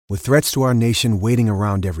With threats to our nation waiting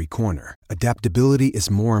around every corner, adaptability is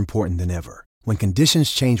more important than ever. When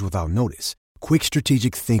conditions change without notice, quick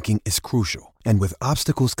strategic thinking is crucial. And with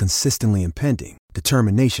obstacles consistently impending,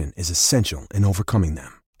 determination is essential in overcoming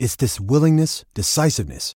them. It's this willingness,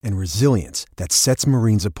 decisiveness, and resilience that sets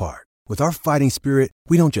Marines apart. With our fighting spirit,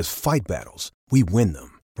 we don't just fight battles, we win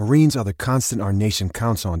them. Marines are the constant our nation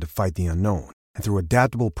counts on to fight the unknown. And through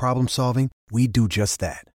adaptable problem solving, we do just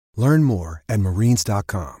that. Learn more at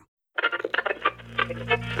marines.com.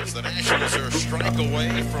 As the Nationals are a strike away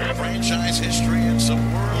from franchise history and some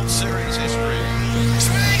World Series history.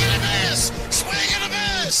 Swing and a miss! Swing and a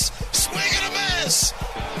miss! Swing and a miss!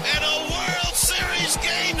 And a World Series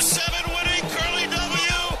Game 7 winning Curly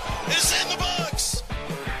W is in the books!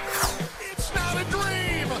 It's not a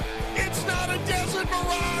dream! It's not a desert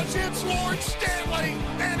mirage! It's Lord Stanley!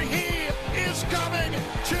 And he is coming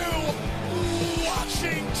to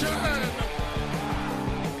Washington!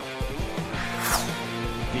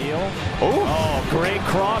 Oh, great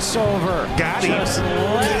crossover. Got him. Just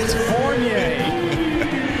left Fournier.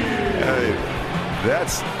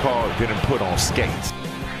 That's called getting put on skates.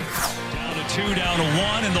 Down to 2, down to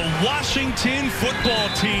 1, and the Washington football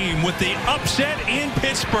team with the upset in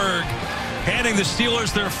Pittsburgh, handing the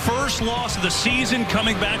Steelers their first loss of the season,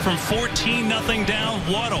 coming back from 14-0 down.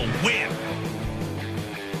 What a win.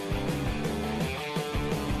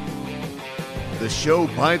 The show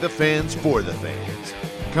by the fans for the fans,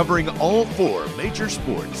 covering all 4 major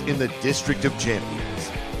sports in the District of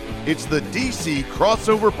Champions. It's the DC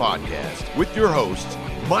Crossover Podcast with your hosts,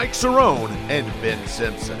 Mike Cerrone and Ben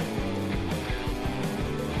Simpson.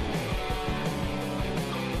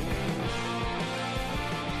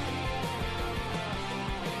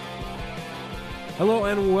 Hello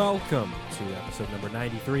and welcome to episode number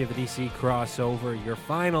 93 of the DC Crossover, your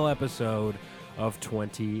final episode of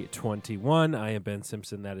 2021. I am Ben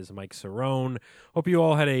Simpson. That is Mike Cerrone. Hope you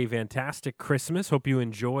all had a fantastic Christmas. Hope you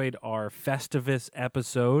enjoyed our Festivus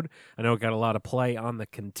episode. I know it got a lot of play on the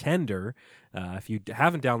Contender. If you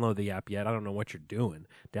haven't downloaded the app yet, I don't know what you're doing.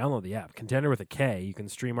 Download the app. Contender with a K. You can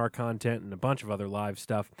stream our content and a bunch of other live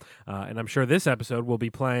stuff. And I'm sure this episode will be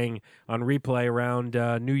playing on replay around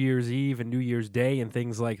New Year's Eve and New Year's Day and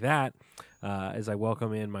things like that as I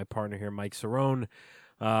welcome in my partner here, Mike Cerrone.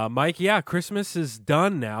 Mike, yeah, Christmas is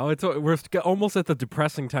done now. We're almost at the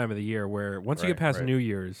depressing time of the year where once you get past New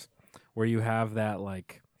Year's, where you have that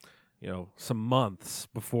some months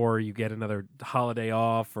before you get another holiday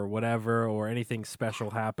off or whatever or anything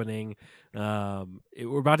special happening.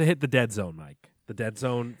 We're about to hit the dead zone, Mike. The dead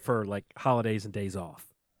zone for holidays and days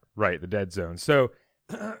off. Right, the dead zone. So,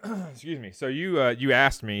 excuse me. So you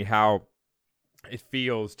asked me how it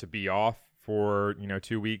feels to be off for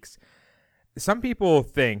 2 weeks. Some people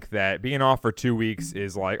think that being off for 2 weeks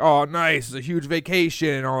is like, oh, nice, it's a huge vacation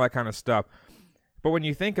and all that kind of stuff. But when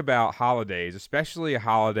you think about holidays, especially a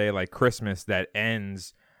holiday like Christmas that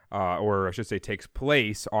ends, or I should say takes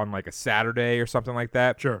place on like a Saturday or something like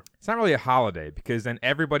that, sure, it's not really a holiday because then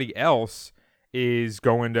everybody else is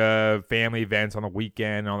going to family events on the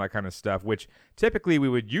weekend and all that kind of stuff, which typically we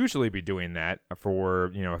would usually be doing that for,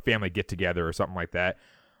 a family get-together or something like that.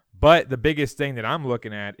 But the biggest thing that I'm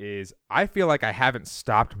looking at is I feel like I haven't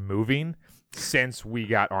stopped moving since we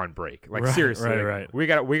got on break. Seriously. Right. We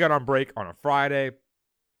got on break on a Friday,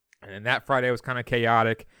 and then that Friday was kind of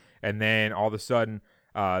chaotic. And then all of a sudden,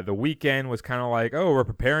 the weekend was kind of like, oh, we're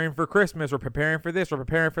preparing for Christmas. We're preparing for this. We're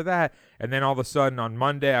preparing for that. And then all of a sudden on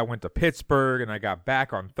Monday, I went to Pittsburgh, and I got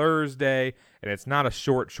back on Thursday. And it's not a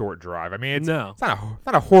short drive. I mean, it's not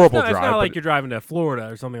a horrible drive. It's not like you're driving to Florida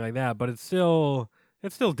or something like that, but it's still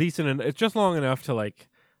decent, and it's just long enough to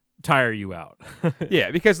tire you out. Yeah,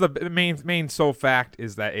 because the main sole fact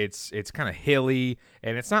is that it's kind of hilly,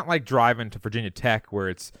 and it's not like driving to Virginia Tech where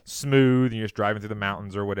it's smooth and you're just driving through the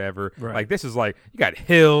mountains or whatever. Right. Like this is you got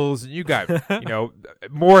hills and you got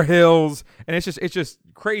more hills, and it's just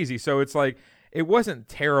crazy. So it's it wasn't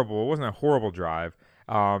terrible. It wasn't a horrible drive.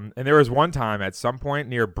 And there was one time at some point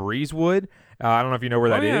near Breezewood. I don't know if you know where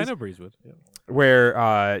that is. I know Breezewood. Yeah. Where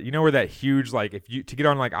where that huge if you to get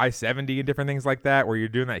on I-70 and different things like that, where you're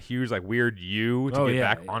doing that huge weird U to get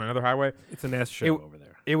back on another highway. It's an S show over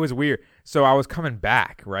there. It was weird. So I was coming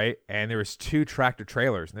back, right, and there was 2 tractor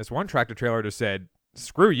trailers, and this one tractor trailer just said,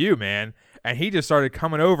 "Screw you, man," and he just started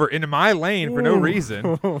coming over into my lane for no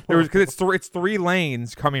reason. Because it's 3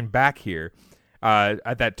 lanes coming back here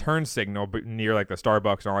at that turn signal near the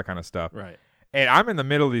Starbucks and all that kind of stuff. Right. And I'm in the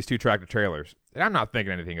middle of these 2 tractor trailers, and I'm not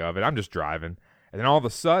thinking anything of it. I'm just driving. And then all of a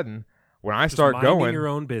sudden, when I start going, your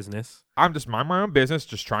own business. I'm just minding my own business,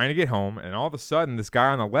 just trying to get home. And all of a sudden, this guy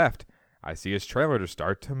on the left, I see his trailer just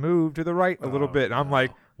start to move to the right a little bit. And I'm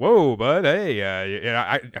like, whoa, bud, hey,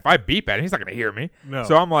 if I beep at him, he's not gonna hear me. No.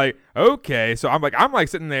 So I'm like, okay. So I'm like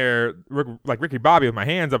sitting there like Ricky Bobby with my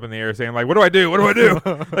hands up in the air, saying like, what do I do? What do I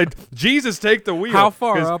do? Like, Jesus, take the wheel. How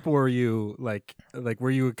far up were you? Like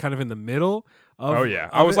were you kind of in the middle? Oh yeah,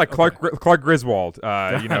 I was like Clark Griswold,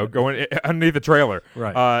 going underneath the trailer,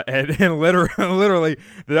 right? And literally,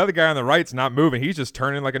 the other guy on the right's not moving; he's just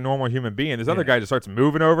turning like a normal human being. This other guy just starts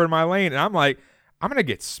moving over in my lane, and I'm like, I'm gonna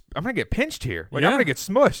get pinched here. Like I'm gonna get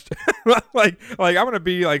smushed. like I'm gonna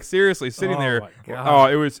be like seriously sitting there. My God.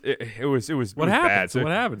 Oh, it was what happened? bad. So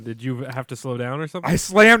what happened? Did you have to slow down or something? I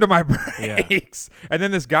slammed on my brakes, and then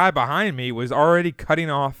this guy behind me was already cutting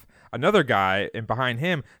off another guy and behind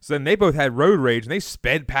him. So then they both had road rage and they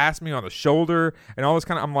sped past me on the shoulder and all this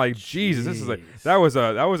kind of. I'm like, Jesus, this is that was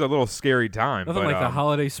a little scary time. Nothing but, like the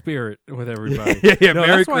holiday spirit with everybody. yeah. No,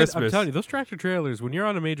 Merry that's why Christmas. I'm telling you, those tractor trailers, when you're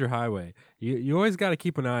on a major highway, you always got to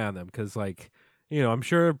keep an eye on them because, like, I'm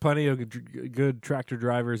sure plenty of good tractor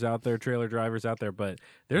drivers out there, trailer drivers out there, but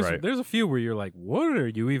there's a few where you're like, what are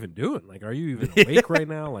you even doing? Like, are you even awake right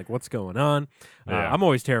now? Like, what's going on? I'm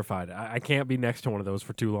always terrified. I can't be next to one of those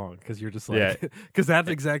for too long because you're just like, because that's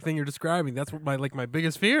the exact thing you're describing. That's what my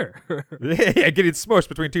biggest fear. Getting smushed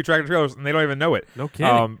between two tractor trailers and they don't even know it. No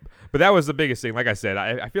kidding. But that was the biggest thing. Like I said,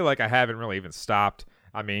 I feel like I haven't really even stopped.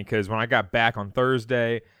 I mean, because when I got back on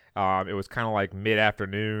Thursday, it was kind of like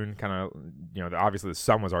mid-afternoon, kind of, obviously the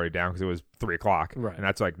sun was already down because it was 3 o'clock. Right. And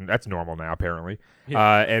that's normal now, apparently.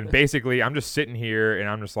 Yeah. And basically, I'm just sitting here, and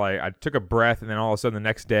I'm just like, I took a breath, and then all of a sudden the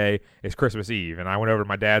next day is Christmas Eve, and I went over to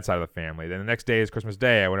my dad's side of the family. Then the next day is Christmas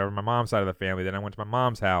Day. I went over to my mom's side of the family. Then I went to my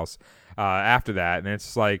mom's house after that. And it's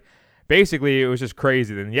just like, basically, it was just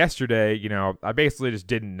crazy. Then yesterday, I basically just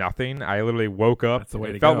did nothing. I literally woke up. That's the way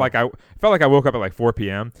to it felt go. like I woke up at like 4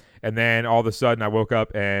 p.m., and then all of a sudden I woke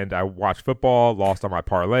up and I watched football, lost all my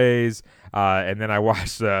parlays, and then I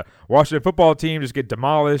watched the Washington football team just get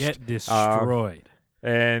demolished. Get destroyed.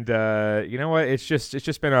 And you know what? It's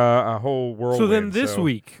just been a whole whirlwind. So then this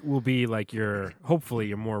week will be like hopefully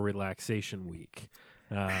your more relaxation week.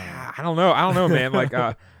 I don't know, man. Like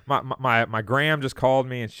my Graham just called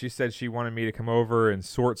me and she said she wanted me to come over and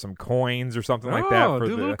sort some coins or something like that. Do a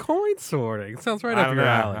little coin sorting. It sounds right up your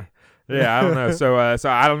alley. Yeah, I don't know. So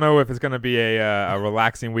I don't know if it's going to be a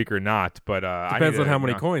relaxing week or not. But depends on how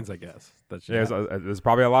many coins, I guess. There's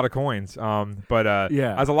probably a lot of coins. But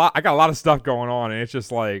yeah, I got a lot of stuff going on, and it's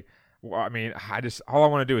just like. Well, I mean, all I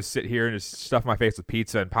want to do is sit here and just stuff my face with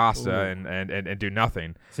pizza and pasta and do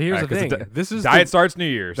nothing. So here's the thing: this is diet starts New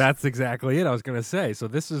Year's. That's exactly it. I was going to say. So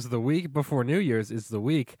this is the week before New Year's. Is the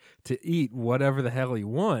week to eat whatever the hell you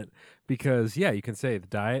want because you can say the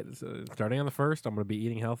diet starting on the 1st. I'm going to be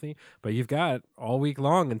eating healthy, but you've got all week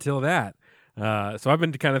long until that. So I've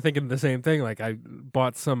been kind of thinking the same thing. Like I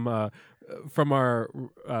bought some from our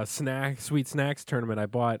sweet snacks tournament. I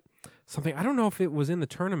bought something. I don't know if it was in the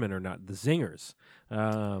tournament or not. The Zingers.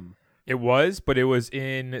 It was, but it was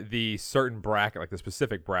in the certain bracket, like the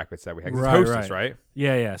specific brackets that we had. Right, Hostess, right?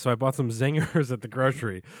 Yeah. So I bought some Zingers at the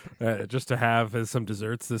grocery just to have as some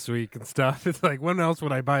desserts this week and stuff. It's like, when else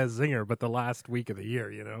would I buy a Zinger but the last week of the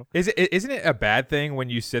year, Isn't it a bad thing when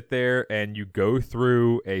you sit there and you go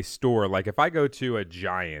through a store? Like if I go to a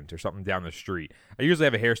Giant or something down the street, I usually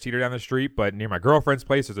have a Harris Teeter down the street, but near my girlfriend's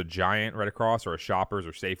place, there's a Giant right across, or a Shoppers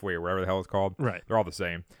or Safeway or whatever the hell it's called. Right. They're all the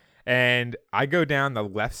same. And I go down the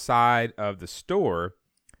left side of the store,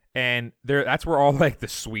 and that's where all like the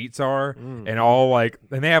sweets are, and all and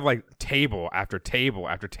they have like table after table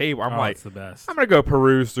after table. I'm like, it's the best. I'm gonna go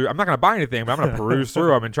peruse through. I'm not gonna buy anything, but I'm gonna peruse through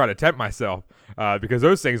them and try to tempt myself because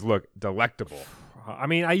those things look delectable. I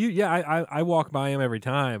mean, I walk by them every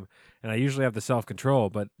time, and I usually have the self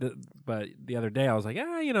control. But the other day I was like,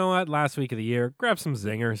 you know what? Last week of the year, grab some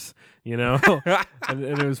Zingers, and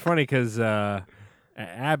it was funny because.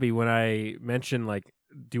 Abby, when I mentioned like,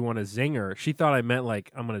 do you want a Zinger? She thought I meant like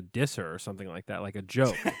I'm gonna diss her or something like that, like a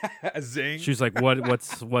joke. A zing. She was like,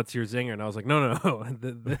 "What's your Zinger?" And I was like, "No,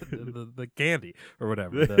 the candy or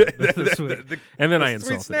whatever." The sweet. And then I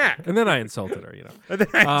insulted her. And then I insulted her. And then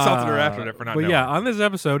I insulted her after that for not. But knowing. yeah, on this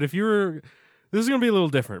episode, this is gonna be a little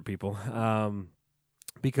different, people,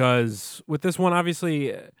 because with this one,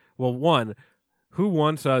 obviously, who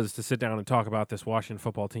wants us to sit down and talk about this Washington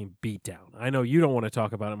football team beatdown? I know you don't want to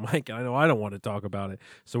talk about it, Mike. I know I don't want to talk about it.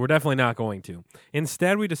 So we're definitely not going to.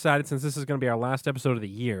 Instead, we decided, since this is going to be our last episode of the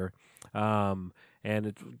year, and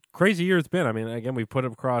it's a crazy year it's been. I mean, again, we've put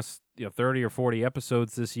across 30 or 40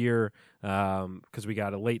 episodes this year because we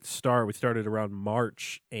got a late start. We started around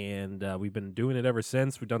March, and we've been doing it ever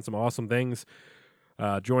since. We've done some awesome things,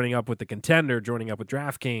 joining up with The Contender, joining up with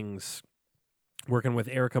DraftKings, working with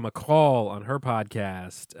Erica McCall on her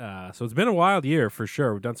podcast. So it's been a wild year for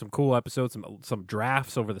sure. We've done some cool episodes, some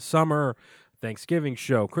drafts over the summer, Thanksgiving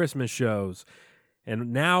show, Christmas shows.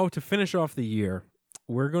 And now to finish off the year,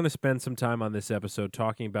 we're going to spend some time on this episode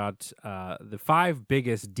talking about the 5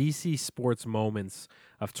 biggest DC sports moments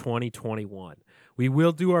of 2021. We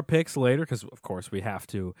will do our picks later because, of course, we have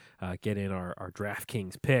to get in our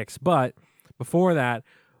DraftKings picks. But before that,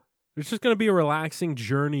 it's just going to be a relaxing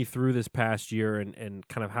journey through this past year and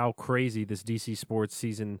kind of how crazy this DC sports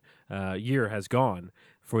season year has gone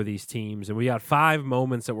for these teams. And we got 5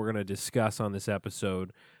 moments that we're going to discuss on this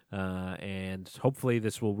episode. And hopefully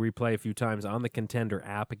this will replay a few times on the Contender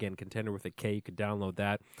app. Again, Contender with a K. You can download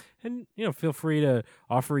that. And, feel free to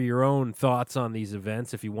offer your own thoughts on these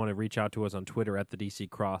events if you want to reach out to us on Twitter at the DC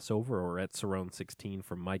Crossover or at Cerrone16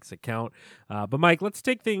 from Mike's account. But, Mike, let's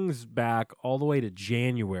take things back all the way to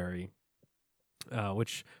January,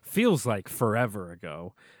 which feels like forever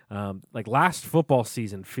ago. Like last football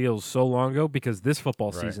season feels so long ago because this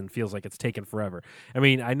football season feels like it's taken forever. I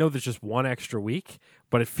mean, I know there's just one extra week,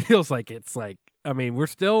 but it feels like we're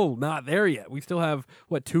still not there yet. We still have,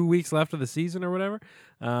 2 weeks left of the season or whatever?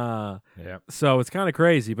 So it's kind of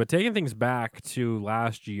crazy. But taking things back to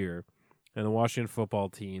last year and the Washington football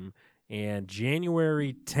team and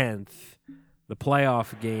January 10th, the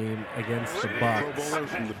playoff game against the Bucs. Pro bowler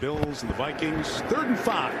from the Bills and the Vikings. 3rd and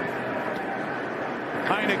 5.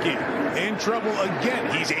 Heineke in trouble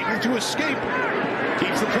again. He's able to escape.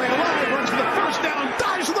 Keeps the play alive. Runs for the first down.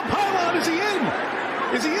 Dives to the pylon. Is he in?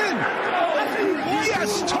 Is he in?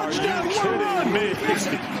 Yes! Touchdown!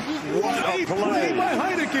 What a play by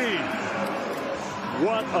Heineke!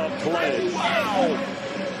 What a play. Wow!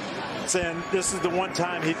 And this is the one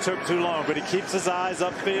time he took too long, but he keeps his eyes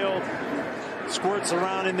upfield, squirts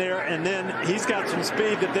around in there, and then he's got some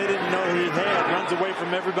speed that they didn't know he had. Runs away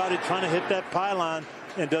from everybody trying to hit that pylon.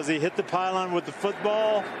 And does he hit the pylon with the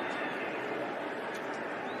football?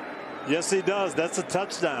 Yes, he does. That's a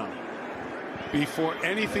touchdown. Before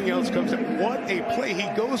anything else comes in, what a play. He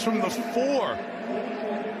goes from the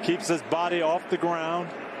 4. Keeps his body off the ground.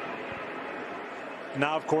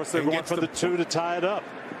 Now, of course, they're going for the 2 to tie it up.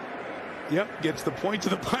 Yep, gets the point to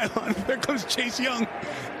the pylon. There goes Chase Young.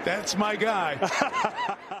 That's my guy.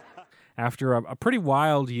 After a pretty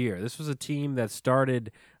wild year, this was a team that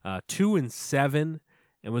started 2-7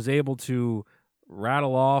 and was able to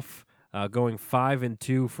rattle off going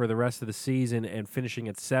 5-2 for the rest of the season and finishing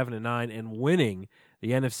at 7-9 and winning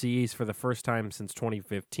the NFC East for the first time since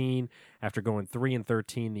 2015 after going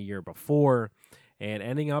 3-13 the year before and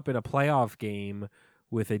ending up in a playoff game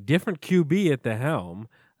with a different QB at the helm.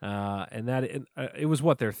 And that it was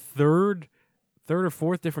their third or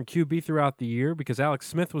fourth different QB throughout the year because Alex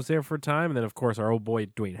Smith was there for a time. And then, of course, our old boy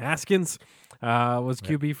Dwayne Haskins was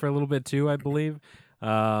QB for a little bit too, I believe. But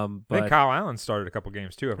I think Kyle Allen started a couple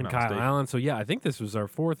games too, if I'm not mistaken. Kyle Allen. So, yeah, I think this was our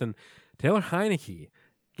 4th. And Taylor Heineke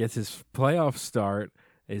gets his playoff start,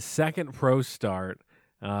 his second pro start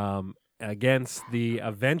against the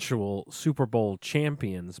eventual Super Bowl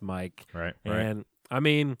champions, Mike. Right. And, I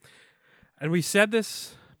mean, and we said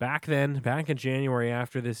this back in January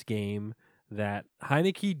after this game, that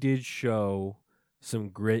Heineke did show some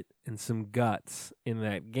grit and some guts in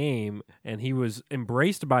that game, and he was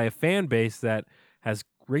embraced by a fan base that has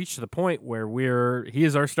reached the point where he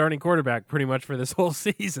is our starting quarterback pretty much for this whole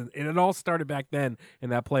season, and it all started back then in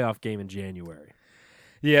that playoff game in January.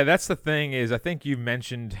 Yeah, that's the thing is I think you've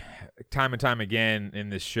mentioned time and time again in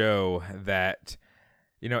this show that,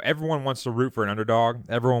 everyone wants to root for an underdog.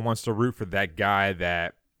 Everyone wants to root for that guy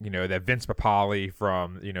that, that Vince Papale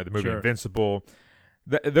from, the movie Invincible.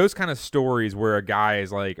 Those kind of stories where a guy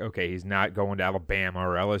is like, okay, he's not going to Alabama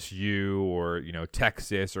or LSU or,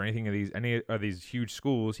 Texas or any of these huge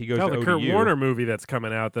schools. He goes to the ODU. Kurt Warner movie that's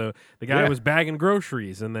coming out. The guy was bagging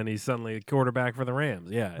groceries, and then he's suddenly a quarterback for the Rams.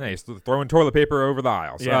 Yeah, he's throwing toilet paper over the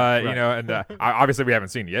aisles. And obviously we haven't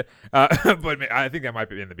seen it yet. But I think that might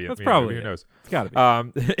be in the beginning. That's probably who knows? It's got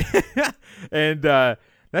to be. And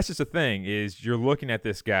that's just the thing is you're looking at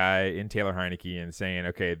this guy in Taylor Heineke and saying,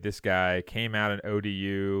 okay, this guy came out in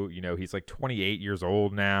ODU. He's like 28 years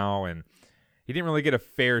old now, and he didn't really get a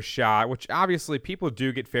fair shot, which obviously people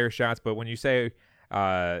do get fair shots. But when you say,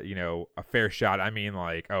 a fair shot, I mean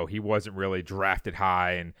like, oh, he wasn't really drafted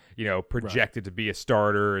high and, projected to be a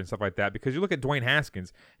starter and stuff like that. Because you look at Dwayne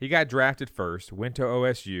Haskins, he got drafted first, went to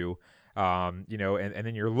OSU, and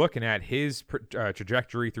then you're looking at his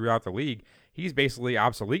trajectory throughout the league. He's basically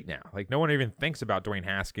obsolete now. Like, no one even thinks about Dwayne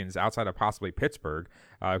Haskins outside of possibly Pittsburgh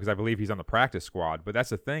because I believe he's on the practice squad. But that's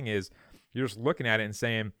the thing is you're just looking at it and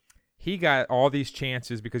saying he got all these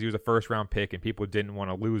chances because he was a first-round pick and people didn't want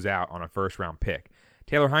to lose out on a first-round pick.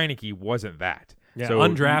 Taylor Heinicke wasn't that. Yeah, so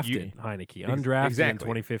undrafted Heinicke. Undrafted exactly. in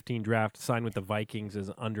 2015 draft, signed with the Vikings as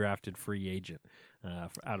an undrafted free agent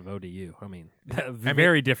out of ODU. I mean,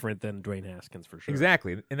 very different than Dwayne Haskins for sure.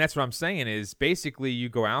 Exactly. And that's what I'm saying is basically you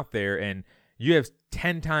go out there and you have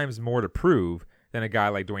 10 times more to prove than a guy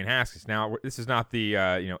like Dwayne Haskins. Now, this is not the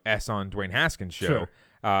S on Dwayne Haskins show. Sure.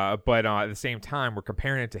 But at the same time, we're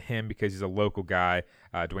comparing it to him because he's a local guy,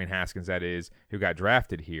 Dwayne Haskins, that is, who got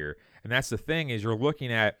drafted here. And that's the thing is you're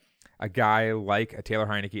looking at a guy like a Taylor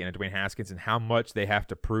Heinicke and a Dwayne Haskins and how much they have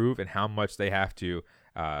to prove and how much they have to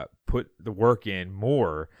put the work in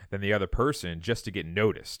more than the other person just to get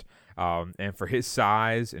noticed. And for his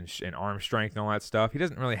size and arm strength and all that stuff, he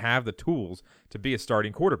doesn't really have the tools to be a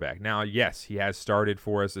starting quarterback. Now, yes, he has started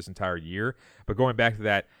for us this entire year, but going back to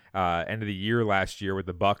that end of the year last year with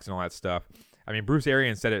the Bucs and all that stuff, I mean, Bruce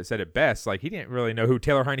Arians said it best. Like, he didn't really know who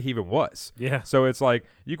Taylor Heinicke even was. Yeah. So it's like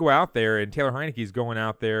you go out there and Taylor Heinicke's going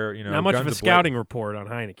out there, not much of a scouting report on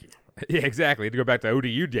Heinicke. Yeah, exactly. To go back to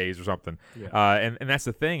ODU days or something. Yeah. And that's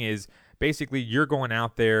the thing is basically you're going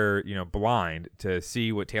out there, blind to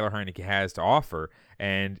see what Taylor Heinicke has to offer,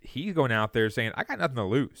 and he's going out there saying, I got nothing to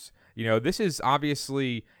lose. This is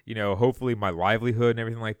obviously, hopefully my livelihood and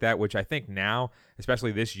everything like that, which I think now,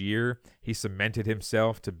 especially this year, he cemented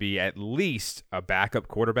himself to be at least a backup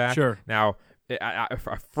quarterback. Sure. Now,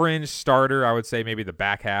 a fringe starter, I would say maybe the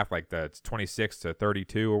back half, like the 26 to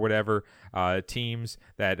 32 or whatever teams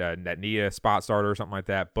that need a spot starter or something like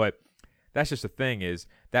that. But that's just the thing is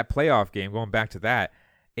that playoff game, going back to that,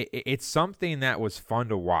 it's something that was fun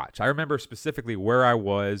to watch. I remember specifically where I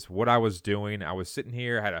was, what I was doing. I was sitting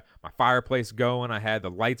here, I had my fireplace going. I had the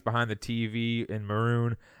lights behind the TV in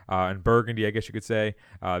maroon and burgundy, I guess you could say.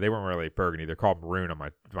 They weren't really burgundy. They're called maroon on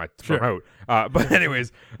my Sure. remote. But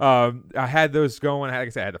anyways, I had those going. Like I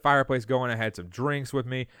said, I had the fireplace going. I had some drinks with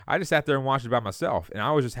me. I just sat there and watched it by myself, and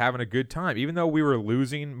I was just having a good time. Even though we were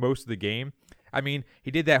losing most of the game, I mean,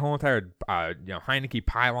 he did that whole entire, Heinicke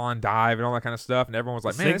pylon dive and all that kind of stuff, and everyone was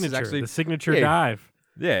like, "Man, this is actually the signature dive."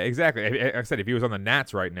 Yeah, exactly. Like I said, if he was on the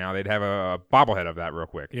Nats right now, they'd have a bobblehead of that real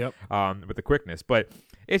quick. Yep. With the quickness, but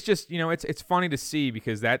it's just it's funny to see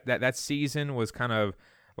because that season was kind of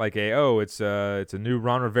like it's a new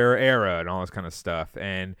Ron Rivera era and all this kind of stuff.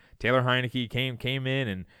 And Taylor Heinicke came in,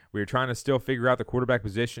 and we were trying to still figure out the quarterback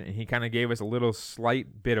position, and he kind of gave us a little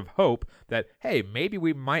slight bit of hope that, hey, maybe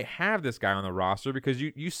we might have this guy on the roster, because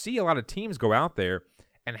you see a lot of teams go out there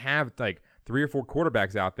and have like 3 or 4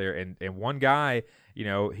 quarterbacks out there, and one guy,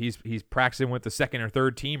 he's practicing with the second or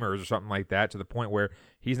third teamers or something like that, to the point where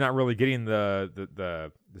he's not really getting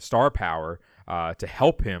the star power to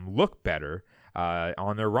help him look better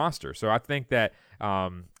on their roster. So I think that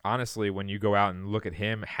honestly, when you go out and look at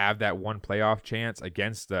him have that one playoff chance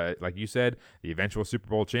against like you said, the eventual Super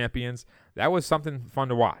Bowl champions, that was something fun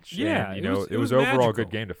to watch. Yeah, and, it was overall magical. a good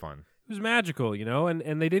game to fun. It was magical,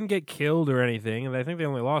 and they didn't get killed or anything, and I think they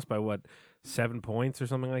only lost by 7 points or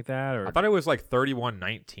something like that. Or I thought it was like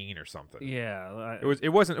 31-19 or something. Yeah, it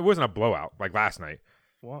wasn't a blowout like last night.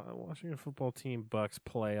 Washington football team Bucks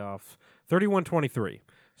playoff 31-23.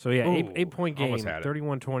 So yeah, 8-point game,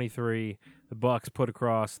 31-23. The Bucks put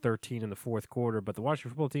across 13 in the fourth quarter, but the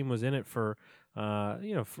Washington football team was in it for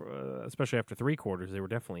especially after 3 quarters, they were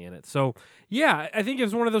definitely in it. So yeah, I think it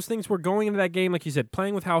was one of those things where going into that game, like you said,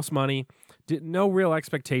 playing with house money, no real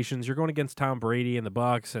expectations. You're going against Tom Brady and the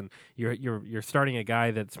Bucks, and you're starting a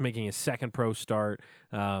guy that's making his second pro start.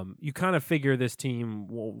 You kind of figure this team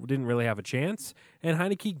didn't really have a chance, and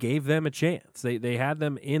Heinicke gave them a chance. They had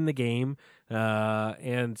them in the game.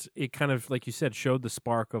 And it kind of, like you said, showed the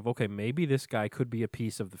spark of, okay, maybe this guy could be a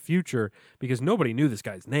piece of the future, because nobody knew this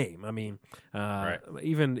guy's name. I mean, right.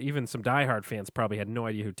 even some diehard fans probably had no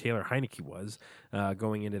idea who Taylor Heinicke was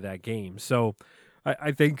going into that game. So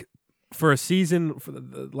I think for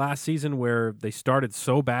the last season where they started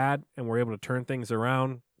so bad and were able to turn things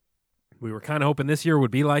around, we were kind of hoping this year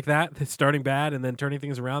would be like that, starting bad and then turning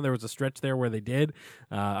things around. There was a stretch there where they did.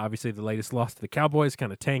 Obviously, the latest loss to the Cowboys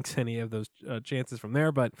kind of tanks any of those chances from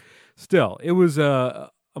there. But still, it was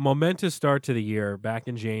a momentous start to the year back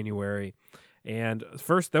in January. And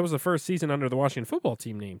that was the first season under the Washington football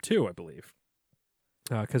team name, too, I believe.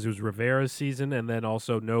 Because it was Rivera's season, and then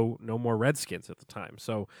also no more Redskins at the time.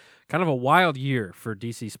 So kind of a wild year for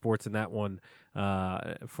DC sports in that one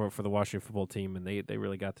for the Washington football team, and they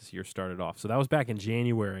really got this year started off. So that was back in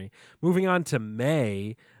January. Moving on to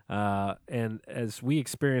May, and as we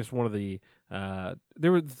experienced one of the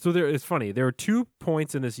it's funny. There were 2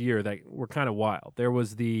 points in this year that were kind of wild. There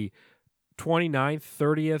was the 29th,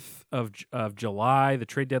 30th of July, the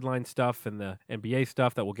trade deadline stuff and the NBA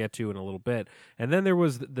stuff that we'll get to in a little bit. And then there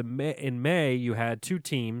was in May, you had two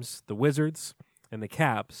teams, the Wizards and the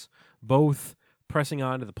Caps, both pressing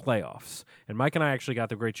on to the playoffs. And Mike and I actually got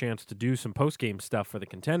the great chance to do some post-game stuff for the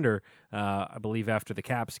Contender, I believe after the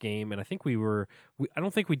Caps game. And I think I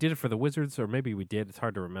don't think we did it for the Wizards, or maybe we did. It's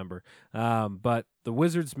hard to remember. But the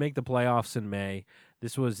Wizards make the playoffs in May.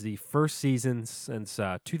 This was the first season since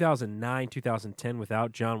 2009, 2010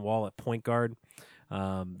 without John Wall at point guard.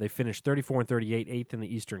 They finished 34-38, 8th in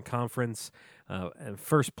the Eastern Conference, and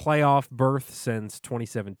first playoff berth since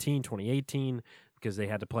 2017, 2018, because they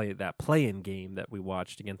had to play that play-in game that we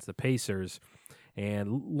watched against the Pacers,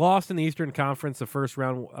 and lost in the Eastern Conference the first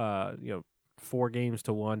round, 4-1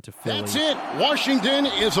 to Philly. That's it. Washington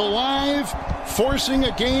is alive, forcing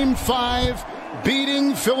a Game 5,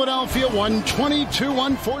 beating Philadelphia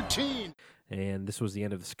 122-114. And this was the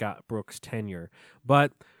end of the Scott Brooks tenure.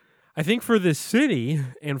 But I think for this city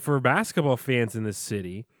and for basketball fans in this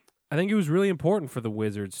city, I think it was really important for the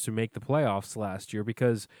Wizards to make the playoffs last year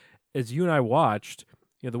because, as you and I watched,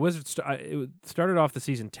 the Wizards started off the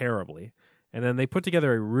season terribly. And then they put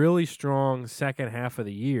together a really strong second half of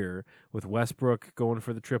the year with Westbrook going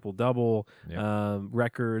for the triple-double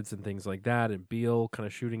records and things like that, and Beal kind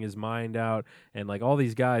of shooting his mind out, and like all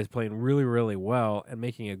these guys playing really, really well and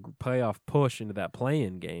making a playoff push into that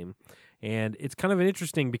play-in game. And it's kind of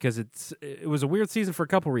interesting because it was a weird season for a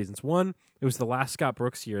couple reasons. One, it was the last Scott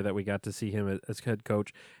Brooks year that we got to see him as head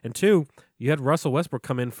coach. And two, you had Russell Westbrook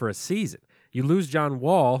come in for a season. You lose John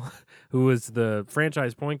Wall, who was the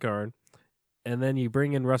franchise point guard, and then you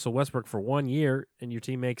bring in Russell Westbrook for 1 year, and your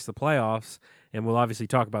team makes the playoffs. And we'll obviously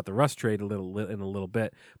talk about the Russ trade in a little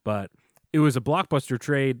bit. But it was a blockbuster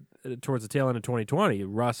trade towards the tail end of 2020,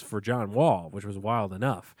 Russ for John Wall, which was wild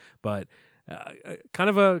enough. But kind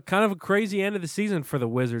of a crazy end of the season for the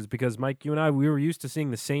Wizards because, Mike, you and I, we were used to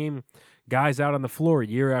seeing the same guys out on the floor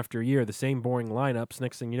year after year, the same boring lineups.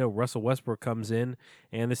 Next thing you know, Russell Westbrook comes in,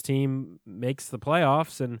 and this team makes the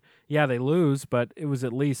playoffs. And, yeah, they lose, but it was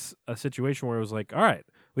at least a situation where it was like, all right,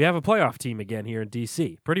 we have a playoff team again here in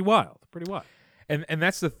D.C. Pretty wild. And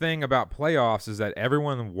that's the thing about playoffs is that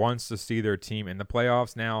everyone wants to see their team in the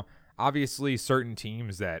playoffs. Now, obviously, certain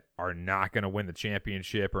teams that are not going to win the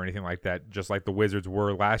championship or anything like that, just like the Wizards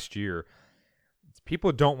were last year,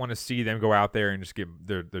 people don't want to see them go out there and just get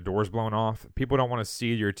their doors blown off. People don't want to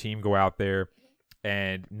see your team go out there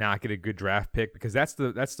and not get a good draft pick because that's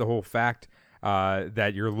the whole fact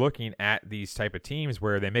that you're looking at these type of teams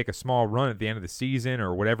where they make a small run at the end of the season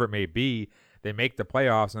or whatever it may be. They make the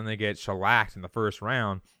playoffs and then they get shellacked in the first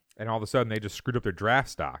round. And all of a sudden, they just screwed up their draft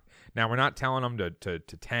stock. Now, we're not telling them to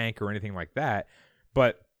tank or anything like that.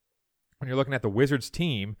 But when you're looking at the Wizards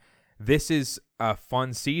team, this is a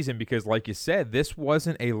fun season because, like you said, this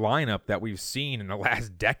wasn't a lineup that we've seen in the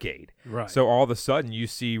last decade. Right. So all of a sudden, you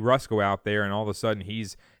see Russ go out there, and all of a sudden,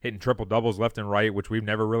 he's hitting triple-doubles left and right, which we've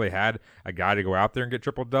never really had a guy to go out there and get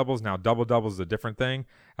triple-doubles. Now, double-doubles is a different thing.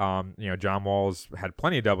 John Wall's had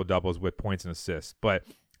plenty of double-doubles with points and assists. But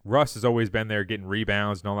Russ has always been there getting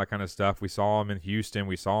rebounds and all that kind of stuff. We saw him in Houston.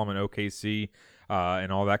 We saw him in OKC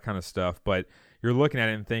and all that kind of stuff. But you're looking at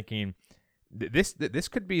it and thinking, this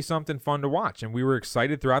could be something fun to watch. And we were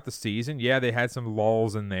excited throughout the season. Yeah, they had some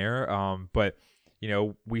lulls in there. But,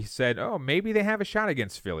 we said, oh, maybe they have a shot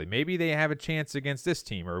against Philly. Maybe they have a chance against this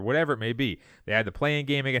team or whatever it may be. They had the play-in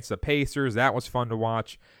game against the Pacers. That was fun to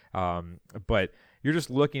watch. But you're just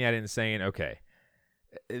looking at it and saying, okay,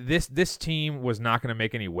 this team was not going to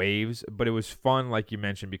make any waves, but it was fun, like you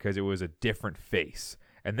mentioned, because it was a different face.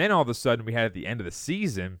 And then all of a sudden we had at the end of the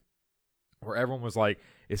season where everyone was like,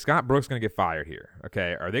 is Scott Brooks going to get fired here?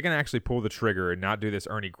 Okay, are they going to actually pull the trigger and not do this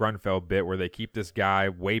Ernie Grunfeld bit where they keep this guy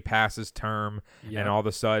way past his term and all of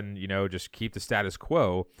a sudden, just keep the status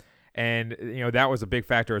quo? And, that was a big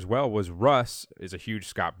factor as well, was Russ is a huge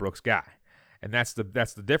Scott Brooks guy. And that's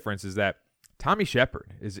the difference is that Tommy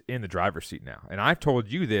Shepard is in the driver's seat now. And I've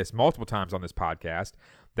told you this multiple times on this podcast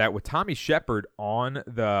that with Tommy Shepard on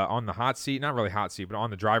the hot seat, not really hot seat, but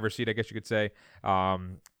on the driver's seat, I guess you could say,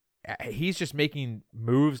 he's just making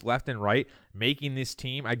moves left and right, making this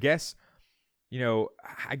team, I guess,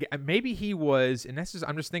 maybe he was, and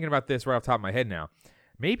I'm just thinking about this right off the top of my head now,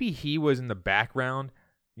 maybe he was in the background,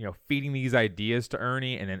 feeding these ideas to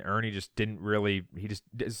Ernie, and then Ernie just didn't really,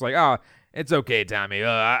 it's like, oh, it's okay, Tommy,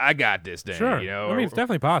 I got this thing. Sure. It's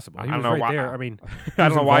definitely possible. I don't know why. There. I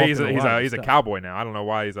don't know why he's a cowboy now. I don't know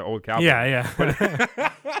why he's an old cowboy.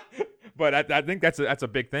 Yeah. But I think that's a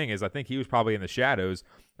big thing. Is I think he was probably in the shadows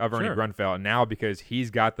of Ernie Grunfeld, and now because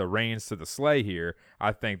he's got the reins to the sleigh here,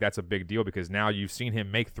 I think that's a big deal because now you've seen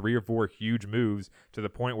him make 3 or 4 huge moves to the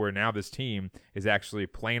point where now this team is actually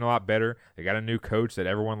playing a lot better. They got a new coach that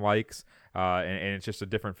everyone likes, and it's just a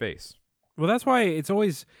different face. Well, that's why it's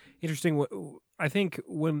always interesting. I think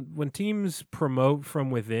when teams promote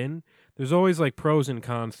from within, there's always like pros and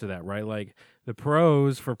cons to that, right? Like the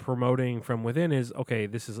pros for promoting from within is, okay,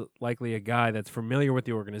 this is likely a guy that's familiar with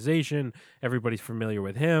the organization. Everybody's familiar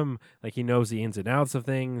with him. Like he knows the ins and outs of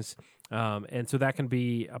things. And so that can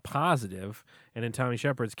be a positive. And in Tommy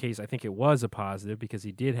Shepard's case, I think it was a positive because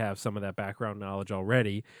he did have some of that background knowledge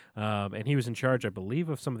already. And he was in charge, I believe,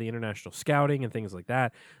 of some of the international scouting and things like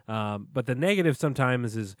that. But the negative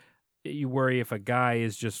sometimes is you worry if a guy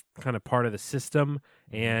is just kind of part of the system,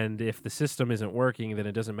 and if the system isn't working, then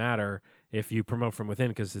it doesn't matter if you promote from within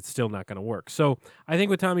because it's still not going to work. So I think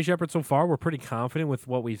with Tommy Shepard so far, we're pretty confident with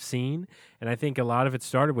what we've seen, and I think a lot of it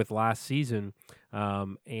started with last season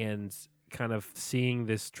and kind of seeing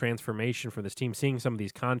this transformation for this team, seeing some of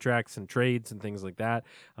these contracts and trades and things like that.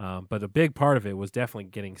 But a big part of it was definitely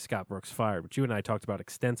getting Scott Brooks fired, which you and I talked about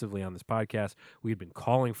extensively on this podcast. We had been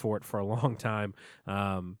calling for it for a long time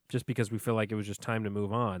just because we feel like it was just time to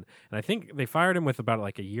move on. And I think they fired him with about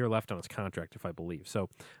like a year left on his contract, if I believe. So,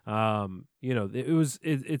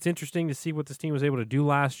 it's interesting to see what this team was able to do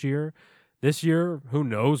last year. This year, who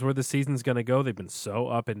knows where the season's going to go? They've been so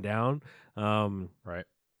up and down. Right.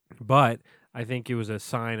 But I think it was a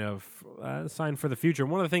sign for the future.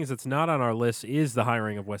 One of the things that's not on our list is the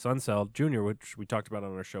hiring of Wes Unseld Jr., which we talked about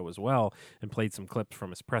on our show as well, and played some clips from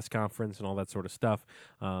his press conference and all that sort of stuff.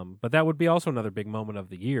 But that would be also another big moment of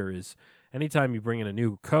the year is anytime you bring in a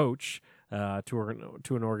new coach to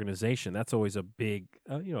an organization, that's always a big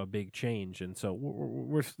change. And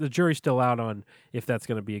so the jury's still out on if that's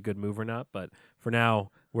going to be a good move or not. But for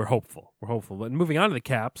now, we're hopeful. But moving on to the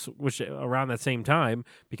Caps, which around that same time,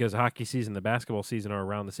 because hockey season, the basketball season are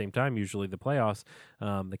around the same time, usually the playoffs,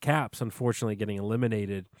 the Caps, unfortunately, getting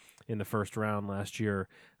eliminated in the first round last year.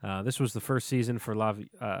 This was the first season for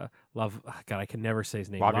God, I can never say his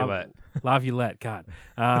name. Laviolette, God.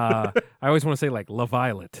 I always want to say like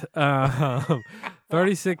LaViolet.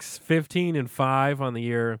 36-15-5 on the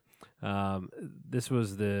year. This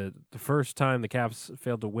was the first time the Caps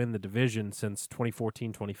failed to win the division since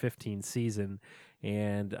 2014-2015 season,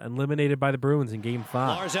 and eliminated by the Bruins in Game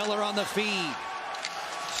 5. Lars Eller on the feed.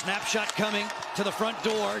 Snapshot coming to the front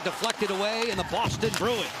door, deflected away, and the Boston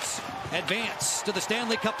Bruins advance to the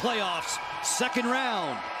Stanley Cup playoffs, second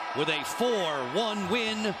round, with a 4-1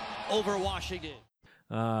 win over Washington.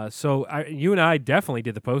 So you and I definitely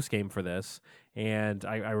did the post game for this, and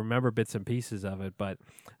I remember bits and pieces of it. But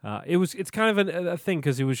it's kind of a thing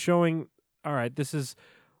because it was showing. All right, it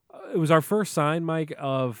was our first sign, Mike,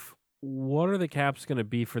 of what are the Caps going to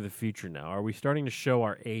be for the future now? Are we starting to show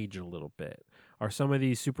our age a little bit? Are some of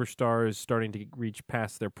these superstars starting to reach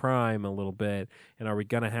past their prime a little bit? And are we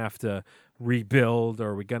going to have to rebuild, or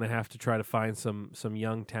are we going to have to try to find some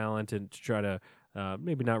young talent and to try to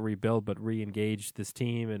maybe not rebuild, but re-engage this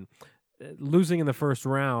team? And losing in the first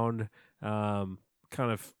round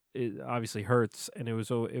it obviously hurts, and it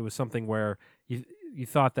was something where you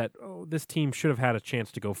thought that this team should have had a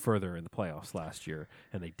chance to go further in the playoffs last year,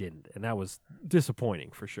 and they didn't, and that was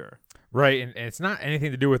disappointing for sure. Right, and it's not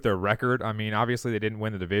anything to do with their record. I mean, obviously they didn't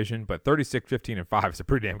win the division, but 36-15-5 is a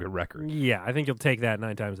pretty damn good record. Yeah, I think you'll take that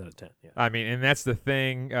 9 times out of 10. Yeah. I mean, and that's the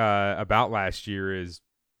thing about last year is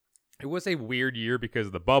it was a weird year because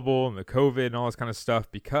of the bubble and the COVID and all this kind of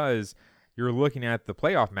stuff, because you're looking at the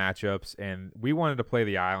playoff matchups, and we wanted to play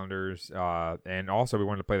the Islanders, and also we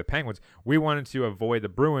wanted to play the Penguins. We wanted to avoid the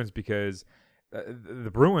Bruins because the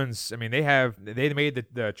Bruins, I mean, they made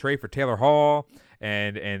the trade for Taylor Hall,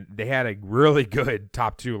 and they had a really good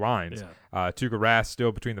top 2 lines. Yeah. Tuukka Rask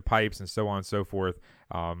still between the pipes and so on and so forth.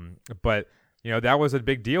 But that was a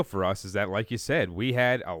big deal for us, is that, like you said, we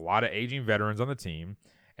had a lot of aging veterans on the team.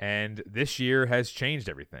 And this year has changed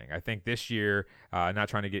everything. I think this year, not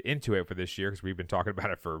trying to get into it for this year because we've been talking about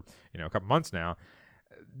it for a couple months now.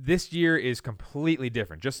 This year is completely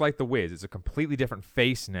different. Just like the Wiz, it's a completely different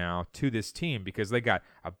face now to this team because they got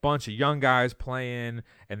a bunch of young guys playing,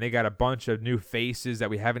 and they got a bunch of new faces that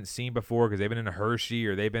we haven't seen before because they've been in a Hershey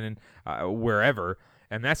or they've been in wherever.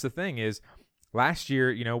 And that's the thing is, last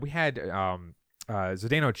year, we had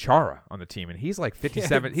Zdeno Chara on the team, and he's like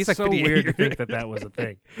 57. Yeah, he's like so 58 weird to think that was a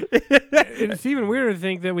thing. It's even weirder to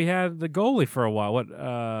think that we had the goalie for a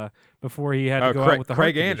while. Before he had to go out with the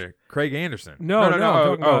Craig Craig Anderson. No.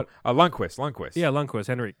 Lundqvist. Yeah, Lundqvist,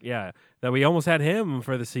 Henrik. Yeah, that we almost had him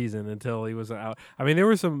for the season until he was out. I mean, there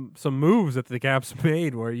were some moves that the Caps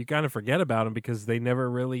made where you kind of forget about them because they never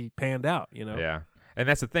really panned out. Yeah, and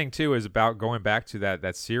that's the thing too, is about going back to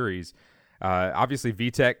that series. Obviously,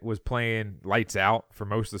 Vitek was playing lights out for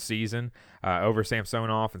most of the season over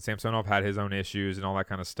Samsonov, and Samsonov had his own issues and all that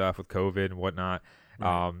kind of stuff with COVID and whatnot.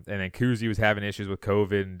 Right. And then Kuzi was having issues with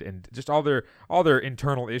COVID and just all their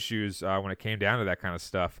internal issues when it came down to that kind of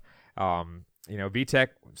stuff. Vitek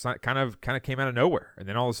kind of came out of nowhere, and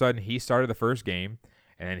then all of a sudden he started the first game.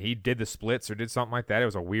 And he did the splits or did something like that. It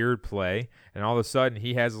was a weird play. And all of a sudden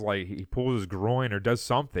he pulls his groin or does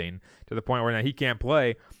something to the point where now he can't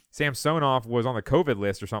play. Samsonov was on the COVID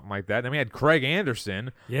list or something like that. And then we had Craig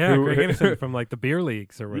Anderson. Yeah, Craig Anderson from like the beer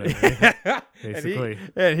leagues or whatever. Basically.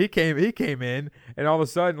 And he came in, and all of a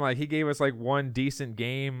sudden he gave us one decent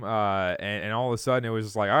game, and all of a sudden it was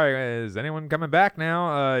just like, all right, is anyone coming back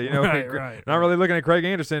now? Right. Not really looking at Craig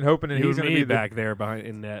Anderson, hoping that he's going to be back there behind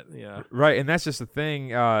in net. Yeah. Right, and that's just the thing.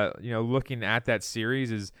 Looking at that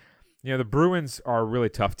series is, the Bruins are a really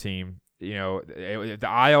tough team. The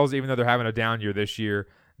Isles, even though they're having a down year this year,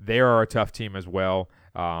 they are a tough team as well.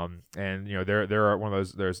 And they're one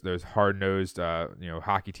of those hard-nosed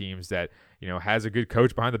hockey teams that has a good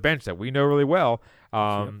coach behind the bench that we know really well.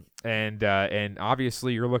 And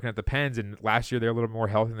obviously you're looking at the Pens, and last year they're a little more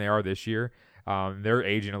healthy than they are this year. They're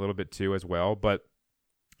aging a little bit too as well. But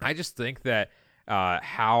I just think that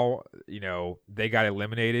how they got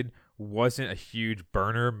eliminated wasn't a huge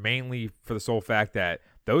burner, mainly for the sole fact that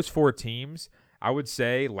those 4 teams, I would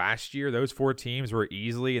say last year, those 4 teams were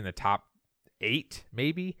easily in the top 8,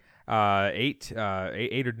 maybe 8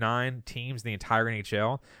 or 9 teams in the entire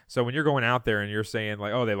NHL. So when you're going out there and you're saying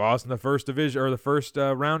they lost in the first division or the first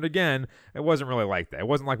round again, it wasn't really like that. It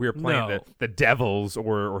wasn't like we were playing the Devils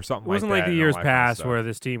or something like that. It wasn't like the years past where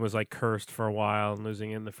this team was cursed for a while and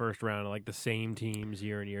losing in the first round of the same teams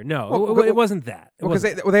year and year. No, it wasn't that. Because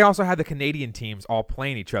they also had the Canadian teams all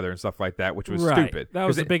playing each other and stuff like that, which was stupid. That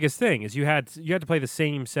was the biggest thing, is you had to play the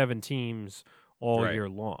same 7 teams all year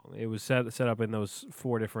long. It was set up in those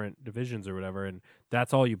 4 different divisions or whatever, and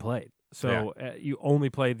that's all you played. So you only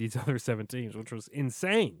played these other 7 teams, which was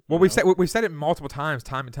insane. Well, we've said it multiple times,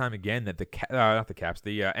 time and time again, that the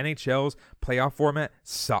NHL's playoff format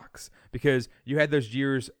sucks, because you had those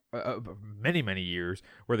years, many years,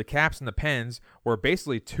 where the Caps and the Pens were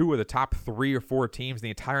basically 2 of the top 3 or 4 teams in the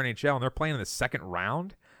entire NHL, and they're playing in the second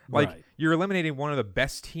round. You're eliminating one of the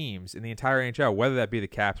best teams in the entire NHL, whether that be the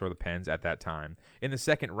Caps or the Pens at that time, in the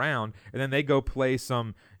second round, and then they go play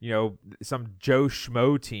some Joe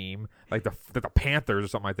Schmo team like the Panthers or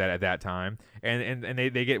something like that at that time, and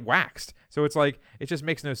they get waxed. So it's it just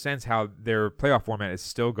makes no sense how their playoff format is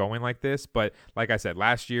still going like this. But like I said,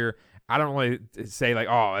 last year, I don't really say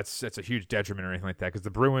that's a huge detriment or anything like that, because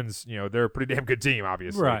the Bruins, they're a pretty damn good team,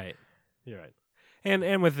 obviously. Right. You're right.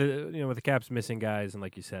 And with the Caps missing guys, and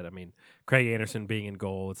like you said, I mean, Craig Anderson being in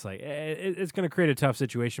goal, it's it's going to create a tough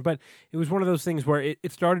situation. But it was one of those things where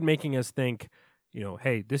it started making us think,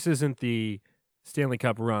 hey, this isn't the Stanley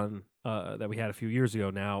Cup run that we had a few years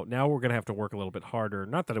ago. Now we're going to have to work a little bit harder.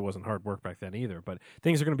 Not that it wasn't hard work back then either, but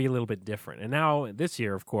things are going to be a little bit different. And now this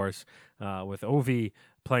year, of course, with Ovi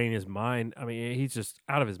playing his mind, I mean, he's just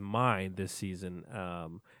out of his mind this season.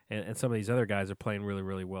 And some of these other guys are playing really,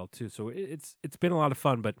 really well too. So it's been a lot of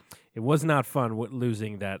fun, but it was not fun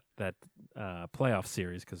losing that playoff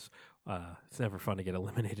series, because it's never fun to get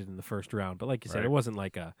eliminated in the first round. But like you said, it wasn't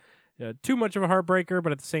too much of a heartbreaker,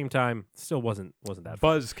 but at the same time, still wasn't that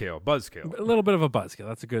fun. Buzzkill. A little bit of a buzzkill.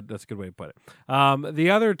 That's a good way to put it.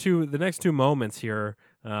 The next 2 moments here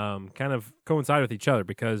kind of coincide with each other,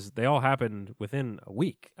 because they all happened within a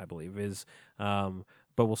week, I believe.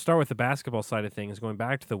 But we'll start with the basketball side of things, going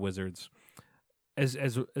back to the Wizards. As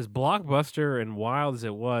blockbuster and wild as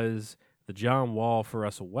it was, the John Wall for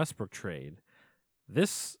Russell Westbrook trade,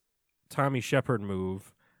 this Tommy Shepard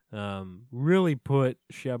move really put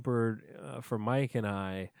Shepard, for Mike and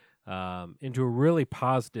I, into a really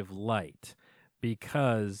positive light,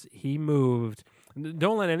 because he moved.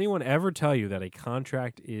 Don't let anyone ever tell you that a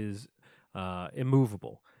contract is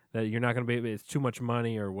immovable, that you're not going to be, it's too much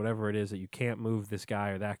money or whatever it is, that you can't move this guy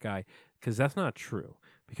or that guy, because that's not true.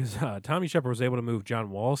 Because Tommy Shepard was able to move John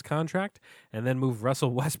Wall's contract and then move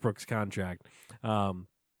Russell Westbrook's contract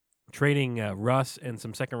trading Russ and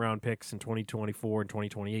some second-round picks in 2024 and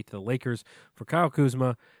 2028 to the Lakers for Kyle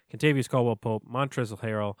Kuzma, Kentavious Caldwell-Pope, Montrezl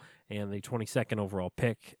Harrell, and the 22nd overall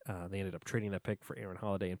pick. They ended up trading that pick for Aaron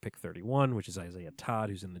Holiday and pick 31, which is Isaiah Todd,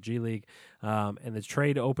 who's in the G League. And the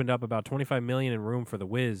trade opened up about $25 million in room for the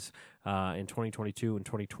Wiz in 2022 and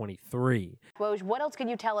 2023. Woj, what else can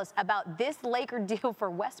you tell us about this Laker deal for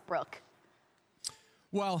Westbrook?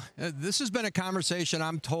 Well, this has been a conversation,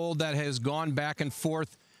 I'm told, that has gone back and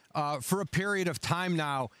forth for a period of time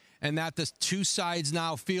now, and that the two sides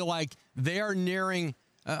now feel like they are nearing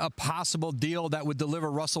a possible deal that would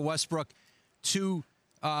deliver Russell Westbrook to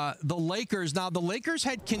the Lakers. Now, the Lakers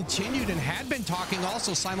had continued and had been talking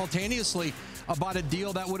also simultaneously about a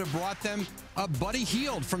deal that would have brought them Buddy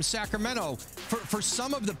Hield from Sacramento for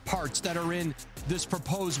some of the parts that are in this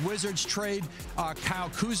proposed Wizards trade. Kyle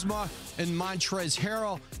Kuzma and Montrezl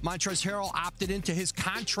Harrell. Montrezl Harrell opted into his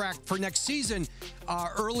contract for next season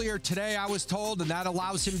earlier today, I was told, and that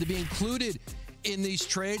allows him to be included in these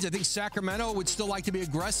trades. I think Sacramento would still like to be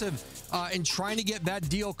aggressive in trying to get that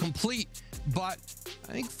deal complete. But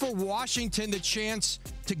I think for Washington, the chance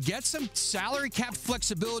to get some salary cap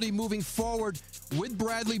flexibility moving forward with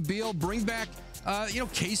Bradley Beal, bring back,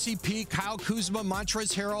 KCP, Kyle Kuzma,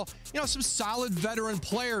 Montrezl Harrell, some solid veteran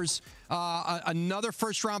players, another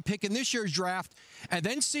first-round pick in this year's draft, and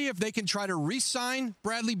then see if they can try to re-sign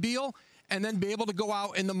Bradley Beal and then be able to go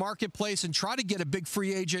out in the marketplace and try to get a big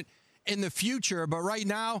free agent in the future. But right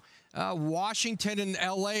now, Washington and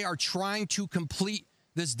L.A. are trying to complete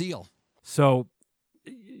this deal. So,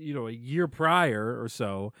 a year prior or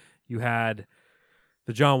so, you had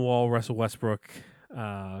the John Wall, Russell Westbrook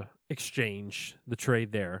exchange, the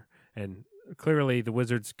trade there. And clearly the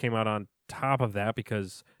Wizards came out on top of that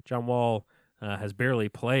because John Wall has barely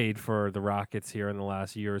played for the Rockets here in the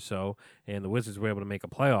last year or so, and the Wizards were able to make a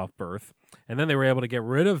playoff berth. And then they were able to get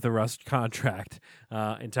rid of the Russ contract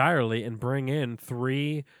entirely and bring in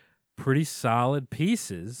three pretty solid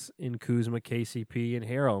pieces in Kuzma, KCP, and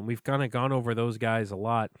Harrell. And we've kind of gone over those guys a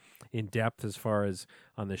lot in depth as far as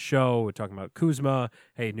on the show. We're talking about Kuzma.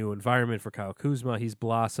 Hey, new environment for Kyle Kuzma. He's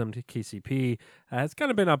blossomed. KCP, it's kind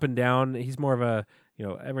of been up and down. He's more of a,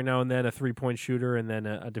 every now and then a three-point shooter and then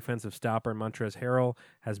a defensive stopper. Montrezl Harrell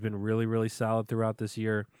has been really, really solid throughout this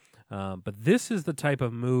year. But this is the type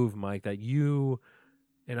of move, Mike, that you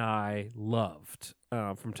and I loved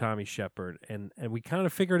from Tommy Sheppard, and we kind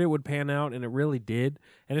of figured it would pan out, and it really did,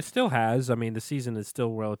 and it still has. I mean, the season is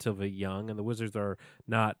still relatively young, and the Wizards are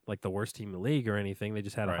not like the worst team in the league or anything. They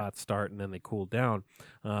just had a hot start, and then they cooled down.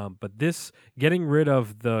 But this, getting rid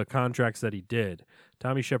of the contracts that he did,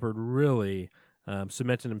 Tommy Sheppard really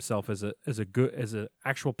cemented himself as an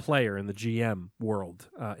actual player in the GM world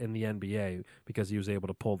in the NBA because he was able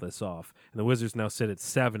to pull this off. And the Wizards now sit at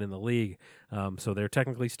 7 in the league, so they're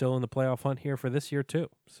technically still in the playoff hunt here for this year too.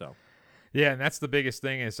 So, yeah, and that's the biggest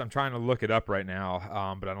thing is I'm trying to look it up right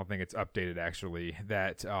now, but I don't think it's updated actually.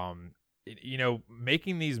 That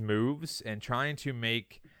making these moves and trying to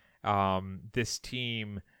make this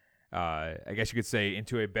team. I guess you could say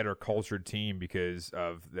into a better cultured team because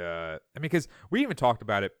we even talked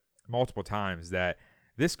about it multiple times that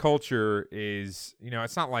this culture is,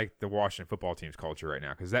 it's not like the Washington football team's culture right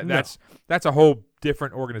now because that's a whole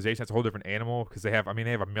different organization. That's a whole different animal because they have a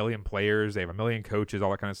million players, they have a million coaches,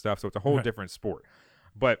 all that kind of stuff. So it's a whole different sport.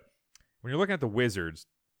 But when you're looking at the Wizards,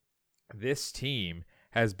 this team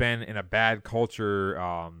has been in a bad culture,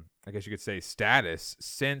 I guess you could say status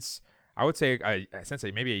since I would say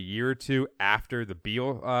essentially maybe a year or two after the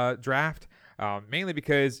Beal draft, mainly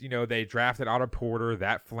because, they drafted Otto Porter,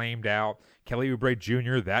 that flamed out. Kelly Oubre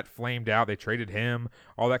Jr., that flamed out. They traded him,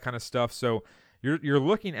 all that kind of stuff. So you're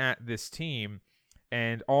looking at this team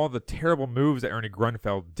and all the terrible moves that Ernie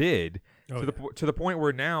Grunfeld did to the point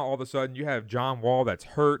where now all of a sudden you have John Wall that's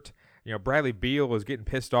hurt. Bradley Beal is getting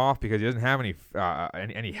pissed off because he doesn't have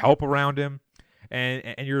any help around him. And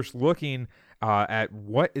you're just looking at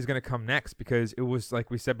what is going to come next because it was,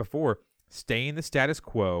 like we said before, staying the status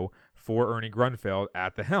quo for Ernie Grunfeld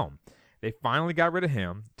at the helm. They finally got rid of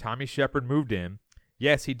him. Tommy Sheppard moved in.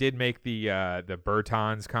 Yes, he did make the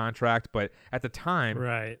Bertans contract, but at the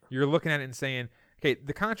time, you're looking at it and saying, okay,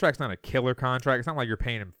 the contract's not a killer contract. It's not like you're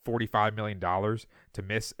paying him $45 million to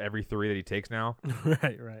miss every three that he takes now.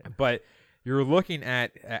 Right. But you're looking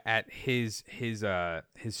at his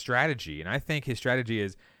strategy, and I think his strategy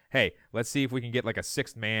is, hey, let's see if we can get like a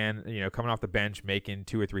sixth man, coming off the bench, making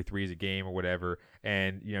 2 or 3 threes a game or whatever,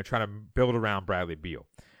 and try to build around Bradley Beal.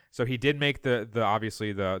 So he did make the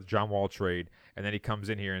obviously the John Wall trade, and then he comes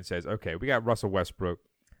in here and says, okay, we got Russell Westbrook.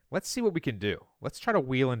 let's see what we can do. Let's try to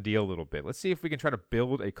wheel and deal a little bit. Let's see if we can try to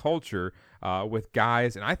build a culture with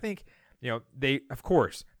guys. And I think, they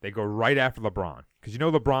go right after LeBron because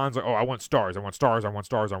LeBron's like, oh, I want stars. I want stars. I want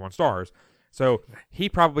stars. I want stars. So he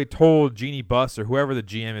probably told Jeannie Buss or whoever the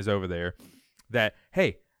GM is over there that,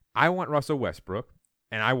 hey, I want Russell Westbrook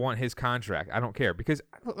and I want his contract. I don't care because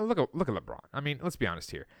look at LeBron. I mean, let's be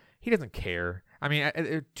honest here. He doesn't care. I mean,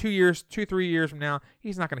 3 years from now,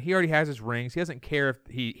 he's not going to. He already has his rings. He doesn't care if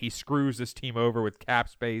he screws this team over with cap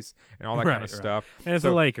space and all that kind of stuff. And it's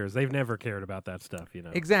the Lakers. They've never cared about that stuff,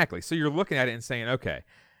 Exactly. So you're looking at it and saying, okay,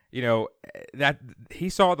 that he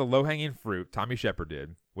saw the low-hanging fruit, Tommy Shepard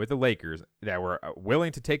did, with the Lakers that were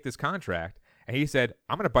willing to take this contract, and he said,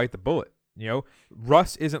 I'm going to bite the bullet.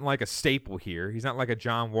 Russ isn't like a staple here. He's not like a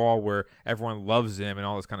John Wall where everyone loves him and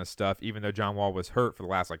all this kind of stuff, even though John Wall was hurt for the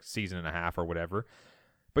last season and a half or whatever.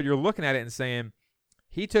 But you're looking at it and saying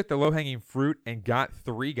he took the low-hanging fruit and got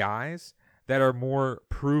 3 guys that are more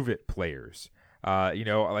prove-it players.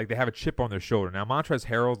 They have a chip on their shoulder. Now, Montrezl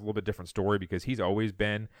Harrell's a little bit different story because he's always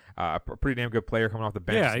been a pretty damn good player coming off the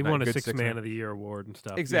bench. Yeah, he won a 6th Man of the Year award and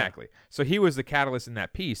stuff. Exactly. Yeah. So he was the catalyst in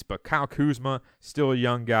that piece. But Kyle Kuzma, still a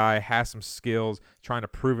young guy, has some skills, trying to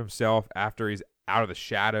prove himself after he's out of the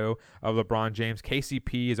shadow of LeBron James.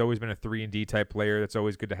 KCP has always been a 3-and-D type player that's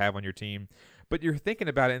always good to have on your team. But you're thinking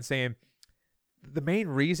about it and saying the main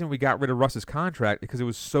reason we got rid of Russ's contract because it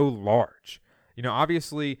was so large.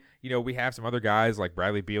 Obviously, we have some other guys like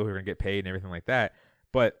Bradley Beal who are going to get paid and everything like that.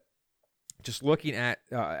 But just looking at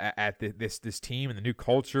this team and the new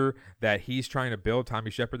culture that he's trying to build, Tommy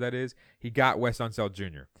Shepard, that is, he got Wes Unseld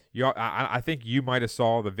Jr. I think you might have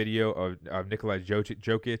saw the video of Nikola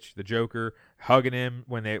Jokic, the Joker, hugging him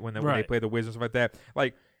when they play the Wizards and stuff like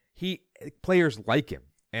that. Players like him,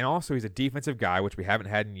 and also he's a defensive guy, which we haven't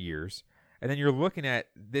had in years. And then you're looking at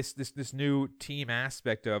this new team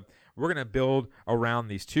aspect of we're going to build around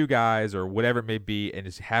these 2 guys or whatever it may be and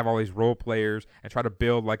just have all these role players and try to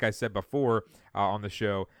build, like I said before on the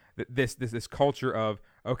show, this culture of,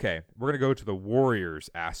 okay, we're going to go to the Warriors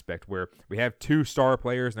aspect where we have 2 star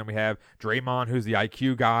players and then we have Draymond, who's the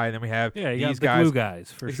IQ guy, and then we have these the guys. glue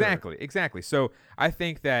guys, for sure. Exactly. So I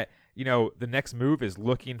think that, the next move is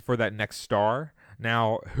looking for that next star.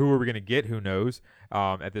 Now, who are we going to get? Who knows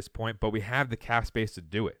at this point? But we have the cap space to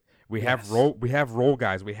do it. We have role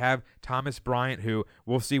guys. We have Thomas Bryant, who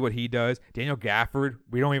we'll see what he does. Daniel Gafford,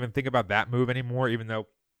 we don't even think about that move anymore, even though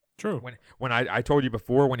True. When I told you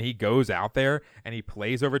before, when he goes out there and he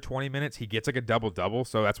plays over 20 minutes, he gets like a double-double.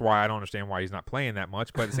 So that's why I don't understand why he's not playing that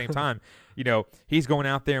much. But at the same time, he's going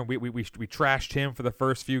out there and we trashed him for the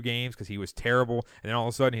first few games because he was terrible. And then all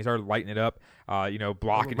of a sudden he started lighting it up,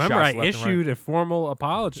 blocking shots. Remember, I left issued and right. a formal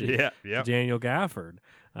apology to Daniel Gafford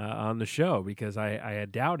on the show because I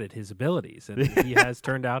had doubted his abilities. And he has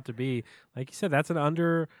turned out to be, like you said, that's an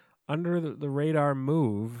under the radar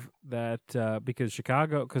move that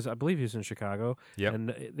because I believe he was in Chicago,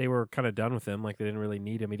 and they were kind of done with him, like they didn't really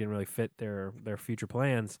need him. He didn't really fit their future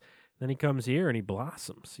plans. Then he comes here and he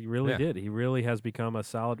blossoms. He really did. He really has become a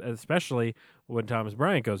solid, especially when Thomas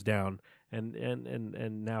Bryant goes down,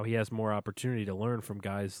 and now he has more opportunity to learn from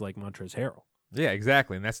guys like Montrezl Harrell. Yeah,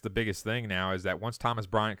 exactly. And that's the biggest thing now is that once Thomas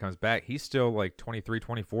Bryant comes back, he's still like 23,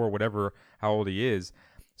 24, whatever, how old he is.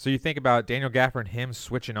 So you think about Daniel Gafford and him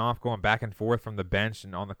switching off, going back and forth from the bench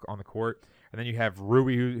and on the court, and then you have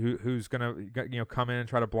Rui who's gonna come in and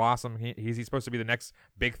try to blossom. He's supposed to be the next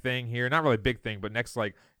big thing here, not really big thing, but next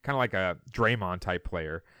kind of like a Draymond type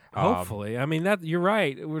player. Hopefully, I mean that you're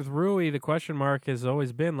right. With Rui, the question mark has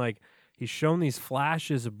always been like he's shown these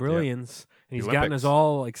flashes of brilliance, and he's gotten us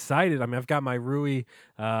all excited. I mean, I've got my Rui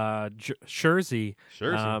jersey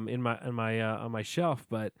in my on my shelf,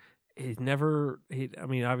 but. I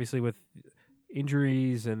mean, obviously with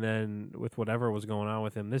injuries and then with whatever was going on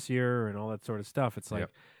with him this year and all that sort of stuff, it's like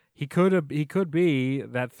he could be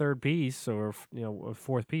that third piece or a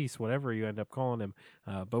fourth piece, whatever you end up calling him.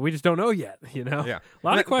 But we just don't know yet. A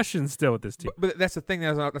lot of questions still with this team. But that's the thing.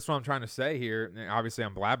 That's what I'm trying to say here. Obviously,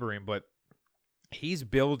 I'm blabbering, but he's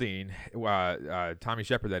building Tommy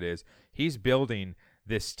Shepard. That is, he's building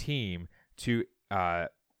this team to.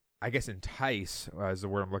 I guess entice is the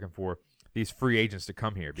word I'm looking for, these free agents to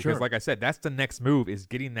come here. Because like I said, that's the next move is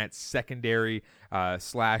getting that secondary /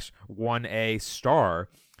 1A star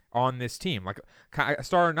on this team. Like a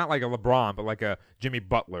star, not like a LeBron, but like a Jimmy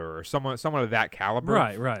Butler or someone of that caliber.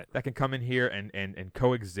 Right. That can come in here and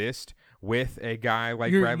coexist with a guy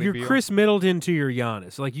like Bradley Beal. You're Chris Middleton to your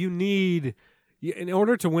Giannis. Like you need... In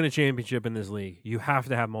order to win a championship in this league, you have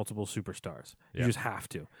to have multiple superstars. You just have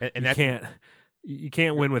to. And you can't... you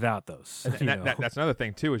can't win without those. And that's another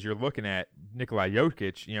thing too. Is you're looking at Nikola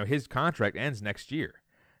Jokic. His contract ends next year,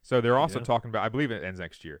 so they're also talking about. I believe it ends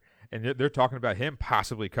next year, and they're talking about him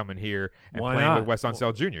possibly coming here and playing with Wes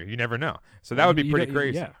Unseld Jr. You never know. So that would be pretty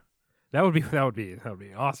crazy. Yeah. That would be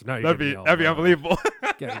awesome. No, that'd be unbelievable.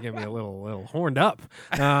 Get me a little horned up.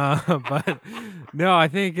 But no, I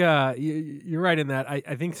think you're right in that.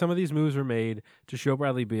 I think some of these moves were made to show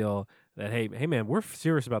Bradley Beal that hey man, we're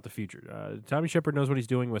serious about the future. Tommy Shepard knows what he's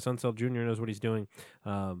doing. Wes Unseld Jr. knows what he's doing.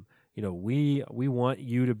 We want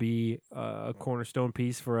you to be a cornerstone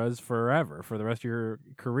piece for us forever, for the rest of your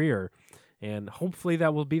career, and hopefully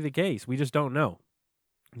that will be the case. We just don't know.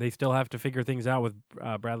 They still have to figure things out with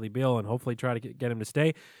Bradley Beal and hopefully try to get him to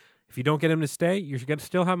stay. If you don't get him to stay, you're going to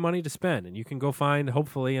still have money to spend, and you can go find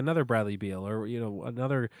hopefully another Bradley Beal or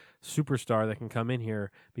another superstar that can come in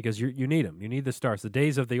here because you need him. You need the stars. The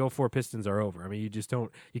days of the 04 Pistons are over. I mean,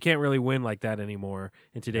 you can't really win like that anymore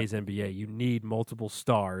in today's NBA. You need multiple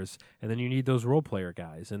stars, and then you need those role player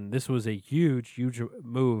guys. And this was a huge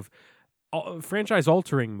move, franchise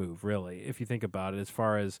altering move, really, if you think about it. As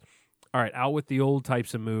far as all right, out with the old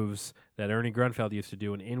types of moves that Ernie Grunfeld used to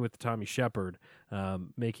do, and in with Tommy Shepard,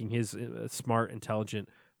 making his smart, intelligent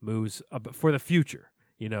moves for the future.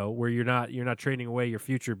 Where you're not trading away your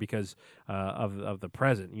future because of the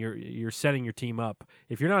present. You're setting your team up.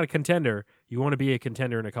 If you're not a contender, you want to be a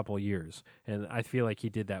contender in a couple of years. And I feel like he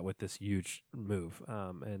did that with this huge move,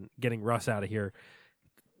 and getting Russ out of here.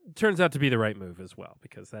 Turns out to be the right move as well,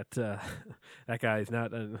 because that guy is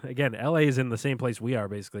not. Again, LA is in the same place we are,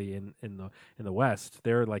 basically in the West.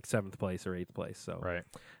 They're like 7th place or 8th place. So right,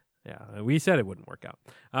 yeah, we said it wouldn't work out.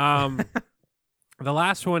 The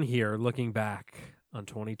last one here, looking back on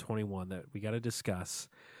 2021, that we got to discuss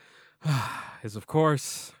is, of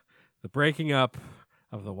course, the breaking up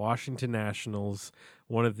of the Washington Nationals.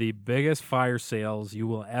 One of the biggest fire sales you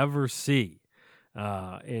will ever see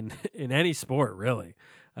in any sport, really.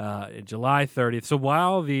 July 30th. So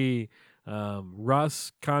while the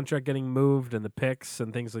Russ contract getting moved and the picks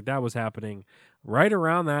and things like that was happening, right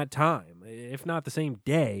around that time, if not the same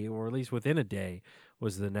day, or at least within a day,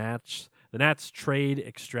 was the Nats trade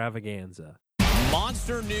extravaganza.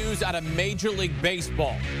 Monster news out of Major League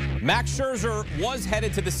Baseball. Max Scherzer was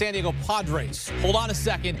headed to the San Diego Padres. Hold on a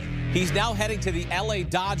second. He's now heading to the LA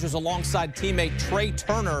Dodgers alongside teammate Trey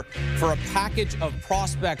Turner for a package of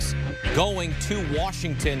prospects going to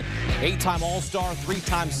Washington. 8-time All-Star,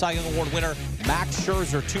 3-time Cy Young Award winner Max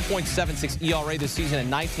Scherzer, 2.76 ERA this season and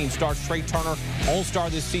 19 starts. Trey Turner, All-Star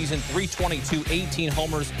this season, 322, 18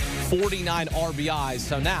 homers, 49 RBIs.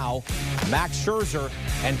 So now Max Scherzer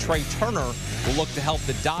and Trey Turner will look to help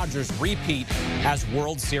the Dodgers repeat as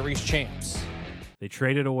World Series champs. They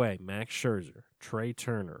traded away Max Scherzer, Trey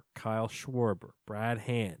Turner, Kyle Schwarber, Brad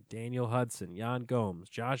Hand, Daniel Hudson, Yan Gomes,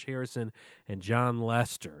 Josh Harrison, and John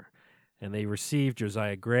Lester. And they received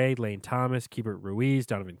Josiah Gray, Lane Thomas, Keibert Ruiz,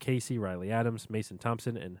 Donovan Casey, Riley Adams, Mason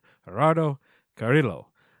Thompson, and Gerardo Carrillo.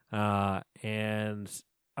 And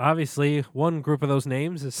obviously, one group of those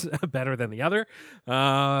names is better than the other.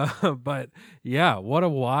 But, yeah, what a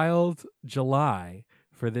wild July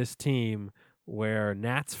for this team, where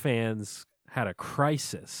Nats fans had a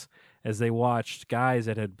crisis as they watched guys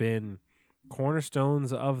that had been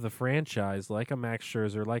cornerstones of the franchise, like a Max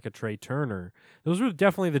Scherzer, like a Trey Turner. Those were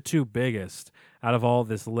definitely the two biggest out of all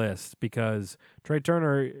this list, because Trey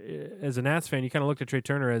Turner, as a Nats fan, you kind of looked at Trey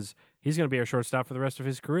Turner as he's going to be our shortstop for the rest of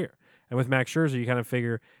his career. And with Max Scherzer, you kind of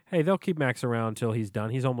figure, hey, they'll keep Max around until he's done.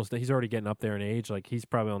 He's already getting up there in age. Like, he's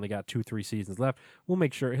probably only got 2-3 seasons left. We'll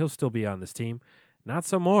make sure he'll still be on this team. Not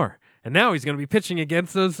some more. And now he's going to be pitching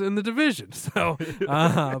against us in the division. So,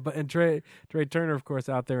 but Trey Turner, of course,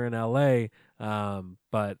 out there in LA.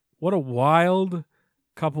 But what a wild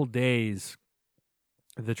couple days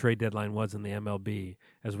the trade deadline was in the MLB,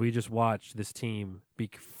 as we just watched this team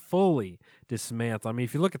be fully dismantled. I mean,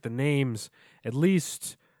 if you look at the names, at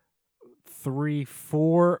least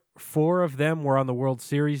four of them were on the World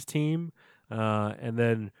Series team. And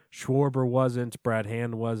then Schwarber wasn't, Brad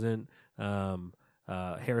Hand wasn't,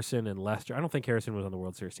 Harrison and Lester. I don't think Harrison was on the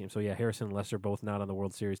World Series team. So yeah, Harrison and Lester both not on the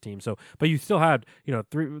World Series team. So, but you still had,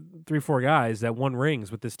 three, 4 guys that won rings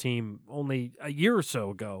with this team only a year or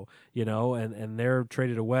so ago, and they're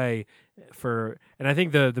traded away for, and I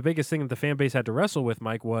think the biggest thing that the fan base had to wrestle with,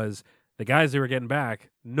 Mike, was the guys they were getting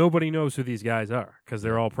back. Nobody knows who these guys are because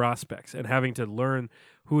they're all prospects, and having to learn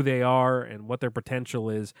who they are and what their potential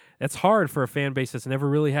is. That's hard for a fan base that's never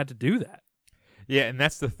really had to do that. Yeah. And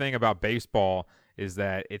that's the thing about baseball, is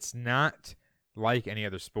that it's not like any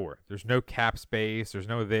other sport. There's no cap space. There's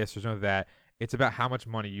no this. There's no that. It's about how much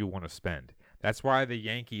money you want to spend. That's why the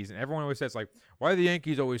Yankees, and everyone always says, like, why are the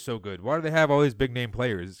Yankees always so good? Why do they have all these big-name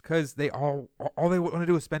players? It's because they all they want to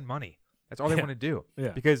do is spend money. That's all they want to do.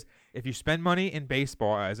 Yeah. Because if you spend money in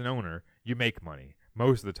baseball as an owner, you make money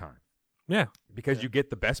most of the time. Yeah. Because you get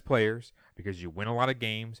the best players, because you win a lot of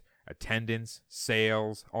games, attendance,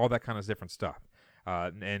 sales, all that kind of different stuff.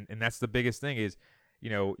 And that's the biggest thing is,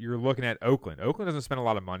 you're looking at Oakland. Oakland doesn't spend a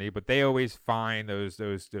lot of money, but they always find those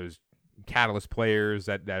catalyst players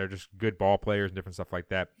that are just good ball players and different stuff like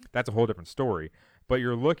that. That's a whole different story. But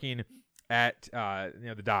you're looking at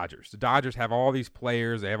the Dodgers. The Dodgers have all these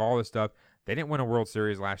players. They have all this stuff. They didn't win a World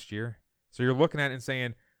Series last year. So you're looking at it and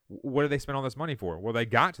saying, what did they spend all this money for? Well, they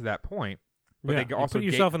got to that point, but they also put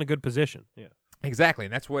yourself in a good position. Yeah, exactly,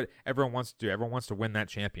 and that's what everyone wants to do. Everyone wants to win that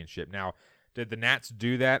championship. Now, did the Nats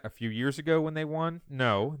do that a few years ago when they won?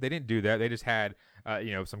 No, they didn't do that. They just had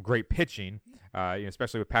some great pitching,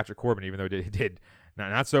 especially with Patrick Corbin, even though he did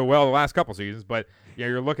not so well the last couple seasons. But yeah,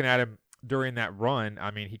 you're looking at him during that run.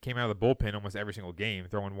 I mean, he came out of the bullpen almost every single game,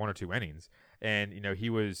 throwing 1 or 2 innings. And, he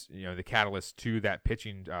was, the catalyst to that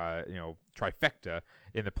pitching, trifecta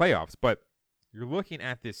in the playoffs. But you're looking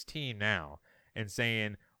at this team now and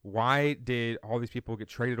saying, why did all these people get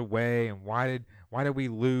traded away? And why did we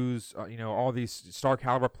lose, all these star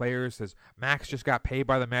caliber players? As Max just got paid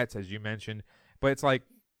by the Mets, as you mentioned. But it's like,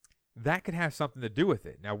 that could have something to do with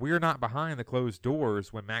it. Now, we're not behind the closed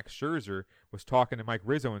doors when Max Scherzer was talking to Mike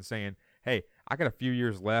Rizzo and saying, hey, I got a few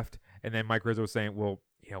years left. And then Mike Rizzo was saying, well,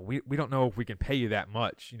 we don't know if we can pay you that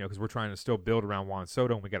much, because we're trying to still build around Juan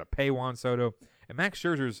Soto, and we got to pay Juan Soto. And Max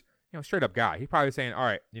Scherzer's, straight up guy. He's probably saying, all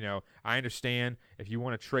right, I understand if you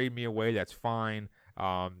want to trade me away, that's fine.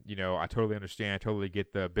 I totally understand. I totally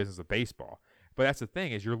get the business of baseball. But that's the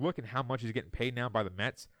thing is, you're looking how much he's getting paid now by the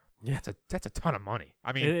Mets. Yeah, that's a ton of money.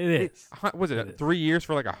 I mean, it is. Was it 3 years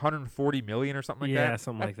for like $140 million or something like that? Yeah,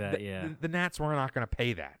 something like that. Yeah, the Nats were not going to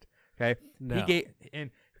pay that. Okay, no.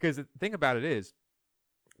 Because the thing about it is,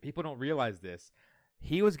 people don't realize this.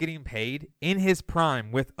 He was getting paid in his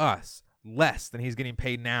prime with us less than he's getting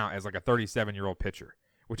paid now as like a 37-year-old pitcher,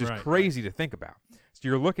 which is crazy to think about. So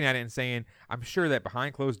you're looking at it and saying, I'm sure that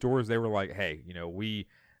behind closed doors they were like, hey, we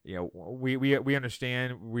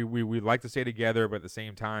understand. We like to stay together, but at the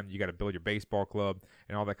same time, you got to build your baseball club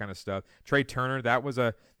and all that kind of stuff. Trey Turner, that was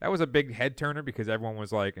a big head turner because everyone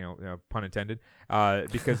was like, pun intended,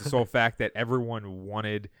 because the sole fact that everyone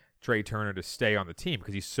wanted Trey Turner to stay on the team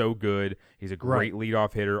because he's so good. He's a great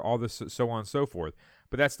leadoff hitter, all this, so on and so forth.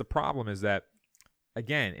 But that's the problem is that,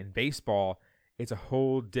 again, in baseball, it's a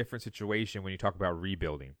whole different situation when you talk about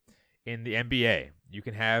rebuilding. In the NBA, you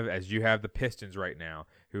can have, as you have the Pistons right now,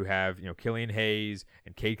 who have, Killian Hayes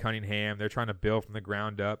and Cade Cunningham. They're trying to build from the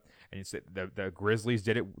ground up. And the Grizzlies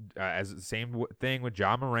did it as the same thing with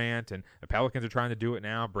Ja Morant, and the Pelicans are trying to do it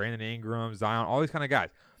now. Brandon Ingram, Zion, all these kind of guys.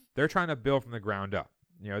 They're trying to build from the ground up.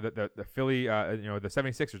 The Philly, the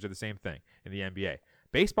 76ers did the same thing in the NBA.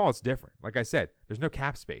 Baseball, it's different. Like I said, there's no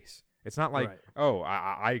cap space. It's not like,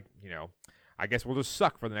 I guess we'll just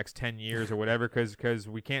suck for the next 10 years or whatever because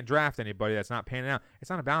we can't draft anybody that's not panning out. It's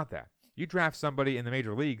not about that. You draft somebody in the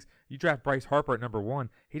major leagues. You draft Bryce Harper at number 1.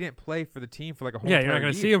 He didn't play for the team for like a whole you're not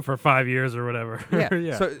going to see him for 5 years or whatever.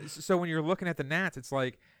 Yeah. So when you're looking at the Nats, it's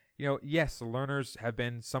like, yes, the learners have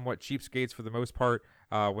been somewhat cheapskates for the most part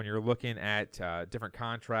when you're looking at different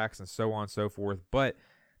contracts and so on and so forth. But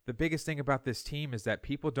the biggest thing about this team is that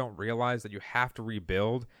people don't realize that you have to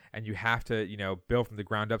rebuild and you have to, build from the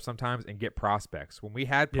ground up sometimes and get prospects. When we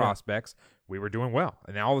had prospects, we were doing well.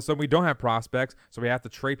 And now all of a sudden we don't have prospects, so we have to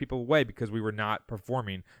trade people away because we were not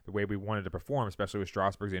performing the way we wanted to perform, especially with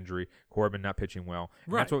Strasburg's injury, Corbin not pitching well.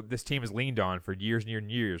 And that's what this team has leaned on for years and years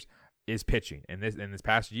and years is pitching. And this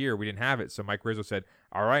past year, we didn't have it. So Mike Rizzo said,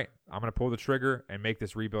 all right, I'm going to pull the trigger and make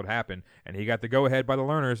this rebuild happen. And he got the go-ahead by the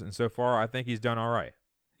learners. And so far, I think he's done all right.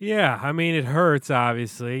 Yeah, I mean, it hurts,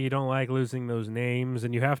 obviously. You don't like losing those names,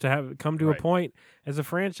 and you have to come to a point as a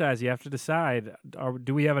franchise. You have to decide,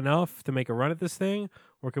 do we have enough to make a run at this thing,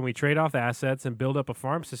 or can we trade off assets and build up a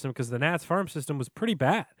farm system? Because the Nats farm system was pretty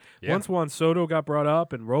bad. Yeah. Once Juan Soto got brought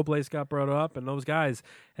up and Robles got brought up, and those guys,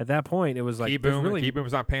 at that point, it was like... Keyboom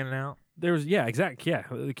was not panning out.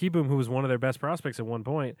 Keyboom, who was one of their best prospects at one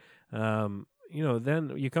point,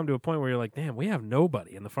 then you come to a point where you're like, damn, we have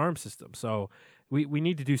nobody in the farm system. So we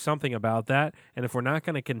need to do something about that. And if we're not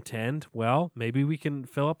going to contend, well, maybe we can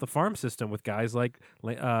fill up the farm system with guys like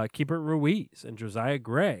Keibert Ruiz and Josiah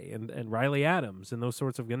Gray and Riley Adams and those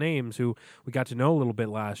sorts of names who we got to know a little bit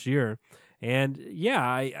last year. And,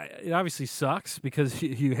 it obviously sucks because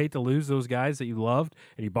you hate to lose those guys that you loved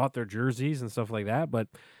and you bought their jerseys and stuff like that. But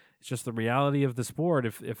It's just the reality of the sport.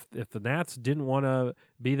 If the Nats didn't want to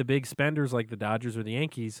be the big spenders like the Dodgers or the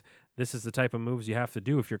Yankees, this is the type of moves you have to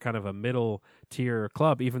do if you're kind of a middle-tier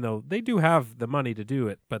club, even though they do have the money to do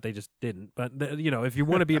it, but they just didn't. But, if you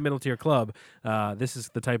want to be a middle-tier club, this is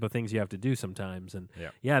the type of things you have to do sometimes. And,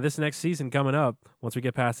 this next season coming up, once we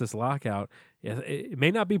get past this lockout, it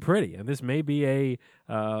may not be pretty, and this may be a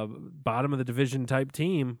bottom-of-the-division type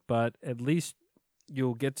team, but at least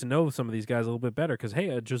you'll get to know some of these guys a little bit better because,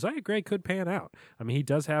 hey, Josiah Gray could pan out. I mean, he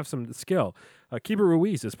does have some skill. Keibert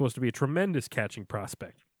Ruiz is supposed to be a tremendous catching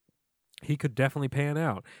prospect. He could definitely pan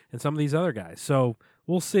out, and some of these other guys. So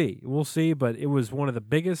we'll see. We'll see, but it was one of the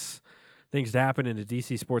biggest things to happen in a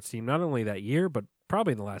DC sports team, not only that year, but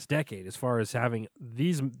probably in the last decade, as far as having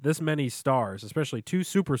this many stars, especially 2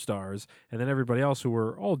 superstars, and then everybody else who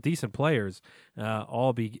were all decent players,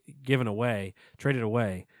 all be traded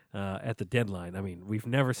away at the deadline. I mean, we've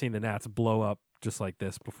never seen the Nats blow up just like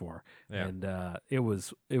this before, and it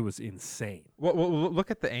was insane. Well, look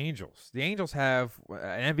at the Angels. The Angels have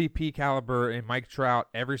an MVP caliber in Mike Trout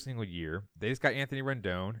every single year. They just got Anthony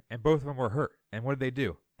Rendon, and both of them were hurt. And what did they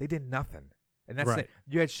do? They did nothing. And that's it.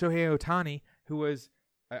 You had Shohei Ohtani, who was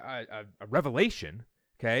a revelation,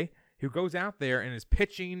 okay, who goes out there and is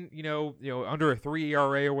pitching, under a 3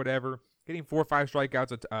 ERA or whatever, getting 4 or 5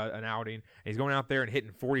 strikeouts an outing, and he's going out there and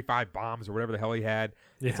hitting 45 bombs or whatever the hell he had.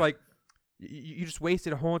 Yeah. It's like you just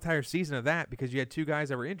wasted a whole entire season of that because you had 2 guys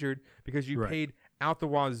that were injured because you paid out the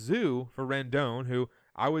wazoo for Rendon, who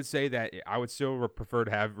I would say that I would still prefer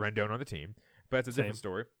to have Rendon on the team, but that's a different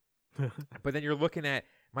story. But then you're looking at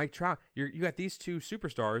Mike Trout. You got these 2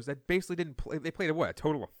 superstars that basically didn't play. They played a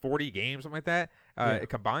total of 40 games, something like that,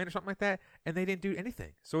 combined or something like that, and they didn't do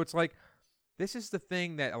anything. So it's like, this is the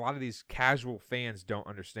thing that a lot of these casual fans don't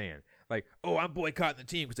understand. Like, oh, I'm boycotting the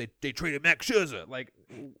team because they traded Max Scherzer. Like,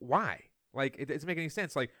 why? Like, it doesn't make any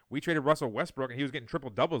sense. Like, we traded Russell Westbrook, and he was getting triple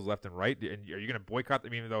doubles left and right. And are you going to boycott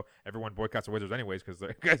them, even though everyone boycotts the Wizards anyways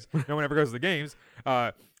because no one ever goes to the games?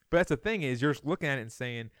 But that's the thing is you're just looking at it and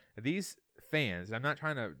saying these fans. And I'm not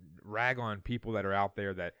trying to rag on people that are out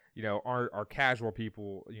there that are casual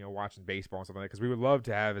people watching baseball and stuff like that because we would love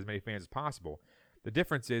to have as many fans as possible. The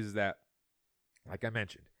difference is that, like I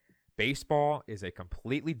mentioned, baseball is a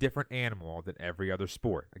completely different animal than every other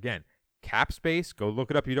sport. Again, cap space, go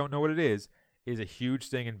look it up. You don't know what it is a huge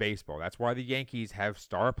thing in baseball. That's why the Yankees have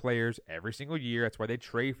star players every single year. That's why they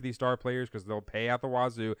trade for these star players because they'll pay out the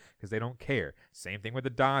wazoo because they don't care. Same thing with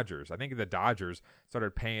the Dodgers. I think the Dodgers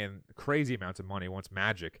started paying crazy amounts of money once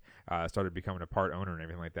Magic started becoming a part owner and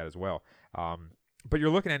everything like that as well. But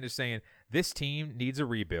you're looking at it and saying, this team needs a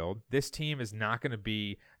rebuild. This team is not going to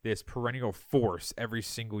be this perennial force every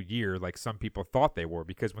single year like some people thought they were.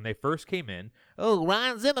 Because when they first came in, oh,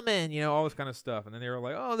 Ryan Zimmerman, all this kind of stuff. And then they were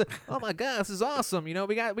like, oh my God, this is awesome. We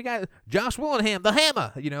got Josh Willingham, the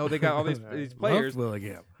Hammer. They got all these players. Love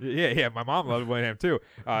Willingham. Yeah. My mom loved Willingham too.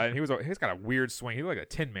 And he's got a weird swing. He looked like a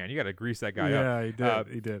Tin Man. You got to grease that guy up. Yeah,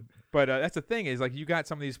 he did. But that's the thing is, like, you got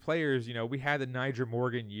some of these players, we had the Nyjer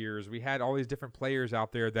Morgan years. We had all these different players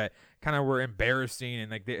out there that kind of were embarrassing and,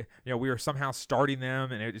 like, we were somehow starting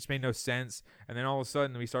them and it just made no sense. And then all of a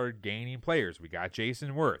sudden we started gaining players. We got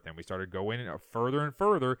Jason Worth and we started going further and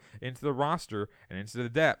further into the roster and into the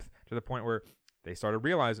depth to the point where they started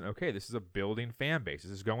realizing, okay, this is a building fan base.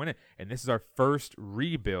 This is going in. And this is our first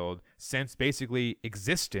rebuild since basically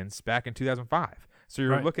existence back in 2005. So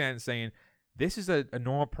you're looking at it and saying, this is a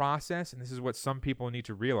normal process, and this is what some people need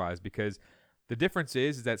to realize because the difference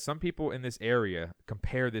is that some people in this area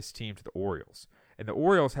compare this team to the Orioles. And the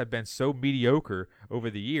Orioles have been so mediocre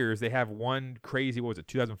over the years. They have one crazy, what was it,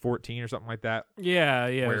 2014 or something like that? Yeah.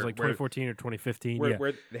 It was like 2014 or 2015.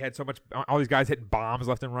 Where they had so much, all these guys hitting bombs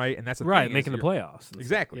left and right. And that's the thing. Making the playoffs.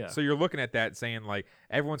 Exactly. Yeah. So you're looking at that saying, like,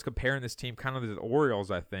 everyone's comparing this team kind of to the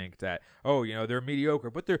Orioles, I think, that, they're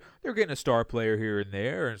mediocre, but they're getting a star player here and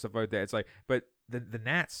there and stuff like that. It's like, but the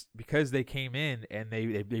Nats, because they came in and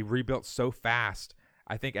they rebuilt so fast,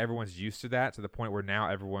 I think everyone's used to that to the point where now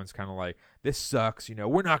everyone's kind of like, this sucks.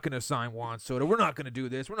 We're not going to sign Juan Soto. We're not going to do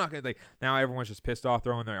this. We're not going to now everyone's just pissed off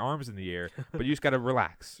throwing their arms in the air. But you just got to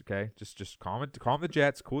relax, okay? Just calm the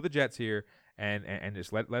Jets, cool the Jets here, and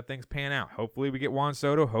just let things pan out. Hopefully we get Juan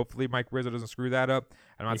Soto. Hopefully Mike Rizzo doesn't screw that up.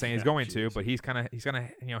 I'm not saying he's going to, but he's kind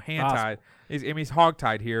of hand tied. He's hog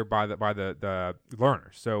tied here by the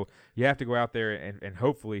learners. So you have to go out there and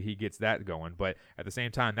hopefully he gets that going. But at the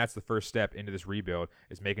same time, that's the first step into this rebuild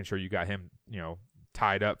is making sure you got him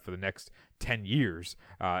tied up for the next 10 years.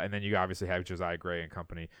 And then you obviously have Josiah Gray and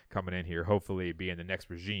company coming in here, hopefully being the next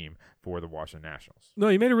regime for the Washington Nationals. No,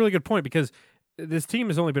 you made a really good point because this team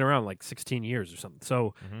has only been around like 16 years or something.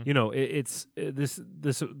 So, you know, it's this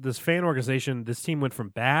fan organization, this team went from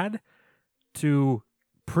bad to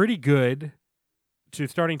pretty good to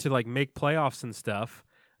starting to like make playoffs and stuff.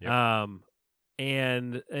 Yep.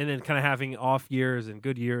 And then kind of having off years and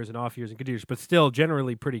good years and off years and good years, but still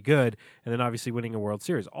generally pretty good. And then obviously winning a World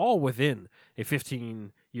Series, all within a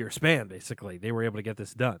 15-year span, basically. They were able to get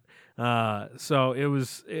this done. So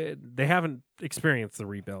they haven't experienced the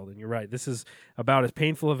rebuild. And you're right, this is about as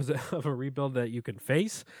painful of a rebuild that you can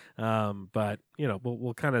face. But, you know,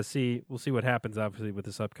 we'll kind of see. We'll see what happens, obviously, with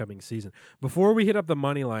this upcoming season. Before we hit up the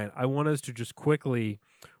money line, I want us to just quickly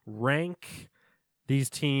rank these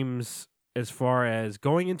teams as far as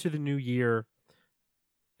going into the new year,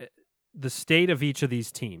 the state of each of these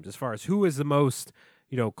teams, as far as who is the most,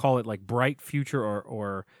 you know, call it like bright future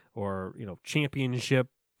or you know, championship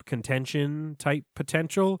contention type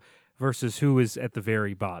potential versus who is at the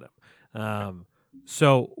very bottom.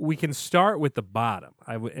 So we can start with the bottom.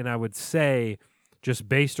 I would say, just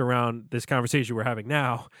based around this conversation we're having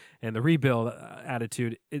now and the rebuild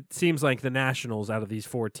attitude, it seems like the Nationals out of these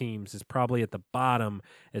four teams is probably at the bottom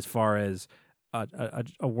as far as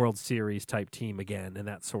a World Series type team again and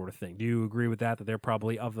that sort of thing. Do you agree with that they're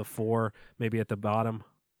probably, of the four, maybe at the bottom?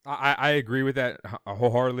 I agree with that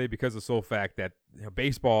wholeheartedly because of the sole fact that, you know,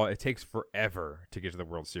 baseball, it takes forever to get to the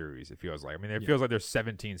World Series, it feels like. I mean, it feels like there's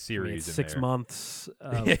 17 series in 6 there. months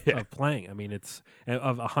of playing. I mean, it's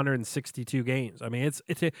of 162 games. I mean, it's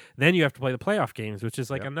then you have to play the playoff games, which is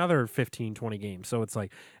like another 15, 20 games. So it's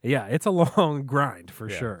like, yeah, it's a long grind for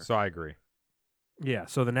sure. So I agree. Yeah,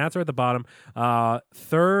 so the Nats are at the bottom.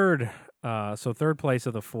 Third place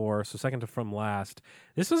of the four, so second from last.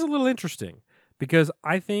 This is a little interesting, because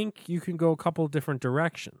I think you can go a couple of different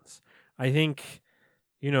directions. I think,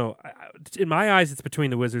 you know, in my eyes, it's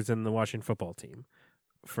between the Wizards and the Washington football team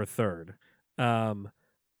for third.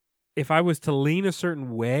 If I was to lean a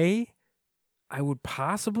certain way, I would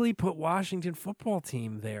possibly put Washington football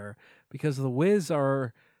team there because the Wiz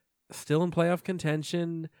are still in playoff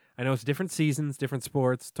contention. I know it's different seasons, different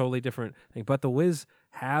sports, totally different thing. But the Wiz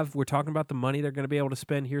we're talking about the money they're going to be able to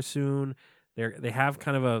spend here soon. They have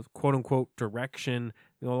kind of a quote-unquote direction.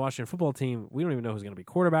 You know, the Washington football team, we don't even know who's going to be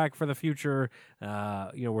quarterback for the future. You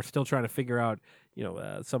know, we're still trying to figure out, you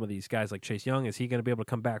know, some of these guys like Chase Young. Is he going to be able to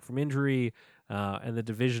come back from injury? And the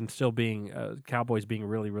division still being Cowboys being a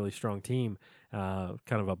really, really strong team, kind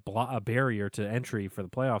of a barrier to entry for the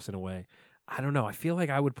playoffs in a way. I don't know. I feel like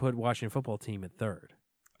I would put Washington football team at third.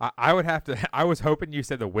 I would have to. I was hoping you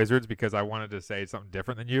said the Wizards because I wanted to say something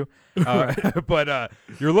different than you. But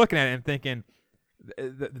you're looking at it and thinking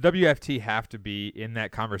the WFT have to be in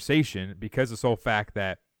that conversation because of the sole fact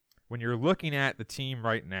that when you're looking at the team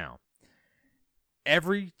right now,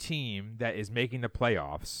 every team that is making the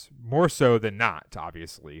playoffs, more so than not,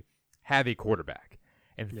 obviously, have a quarterback.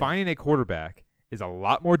 And finding a quarterback is a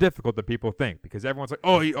lot more difficult than people think because everyone's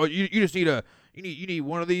like, you just need you need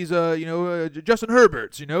one of these Justin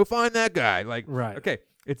Herberts, you know, find that guy. Like, right. Okay,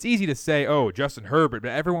 it's easy to say, Justin Herbert,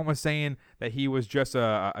 but everyone was saying that he was just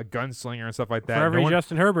a gunslinger and stuff like that. For every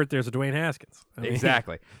Justin Herbert, there's a Dwayne Haskins.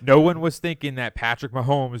 Exactly. No one was thinking that Patrick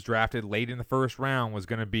Mahomes, drafted late in the first round, was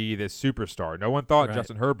going to be this superstar. No one thought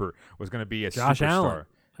Justin Herbert was going to be a Josh superstar. Allen.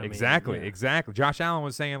 Exactly. Josh Allen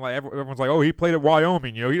was saying, like, everyone's like, he played at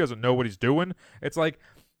Wyoming. You know, he doesn't know what he's doing. It's like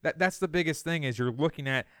that's the biggest thing is you're looking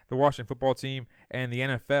at the Washington football team and the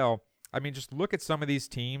NFL. I mean, just look at some of these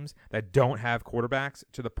teams that don't have quarterbacks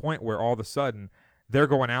to the point where all of a sudden they're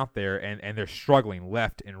going out there and they're struggling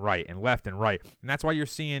left and right. And that's why you're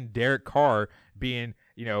seeing Derek Carr being,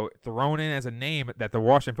 you know, thrown in as a name that the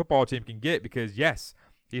Washington football team can get because, yes,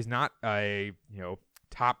 he's not a, you know,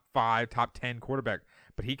 top 5, top 10 quarterback.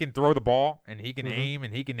 But he can throw the ball, and he can aim,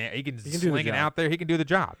 and he can sling it out there. He can do the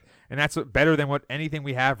job, and that's better than anything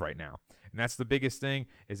we have right now. And that's the biggest thing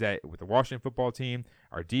is that with the Washington football team,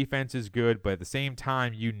 our defense is good, but at the same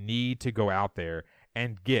time, you need to go out there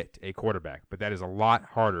and get a quarterback. But that is a lot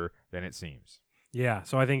harder than it seems. Yeah,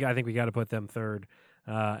 so I think we got to put them third,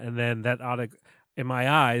 and then that ought to, in my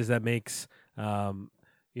eyes, that makes the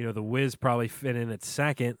Wiz probably fit in at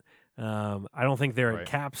second. I don't think they're at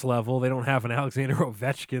Caps level. They don't have an Alexander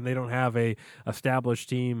Ovechkin. They don't have a established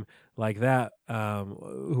team like that,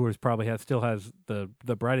 who is probably still has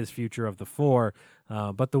the brightest future of the four.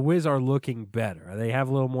 But the Wiz are looking better. They have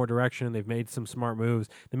a little more direction. They've made some smart moves.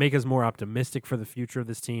 They make us more optimistic for the future of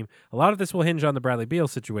this team. A lot of this will hinge on the Bradley Beal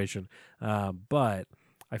situation, but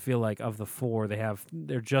I feel like of the four,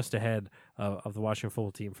 they're just ahead of the Washington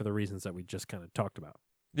football team for the reasons that we just kind of talked about.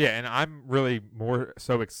 Yeah, and I'm really more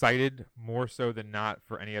so excited, more so than not,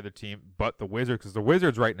 for any other team but the Wizards, because the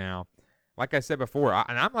Wizards right now, like I said before,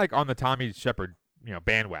 and I'm like on the Tommy Shepard,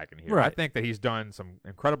 bandwagon here. Right. I think that he's done some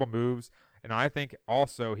incredible moves, and I think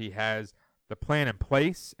also he has the plan in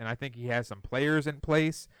place, and I think he has some players in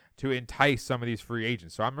place to entice some of these free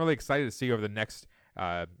agents. So I'm really excited to see over the next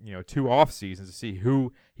 2 off seasons to see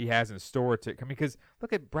who he has in store to come. Because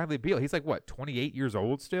look at Bradley Beal. He's like, what, 28 years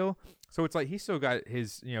old still? So it's like he's still got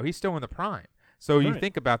his, he's still in the prime. So you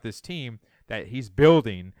think about this team that he's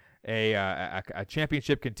building a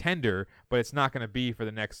championship contender, but it's not going to be for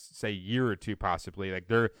the next, say, year or two possibly. Like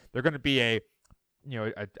they're going to be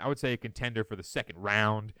I would say a contender for the second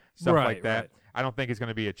round, stuff like that. Right. I don't think it's going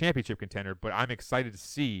to be a championship contender, but I'm excited to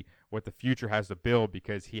see what the future has to build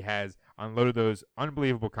because he has unloaded those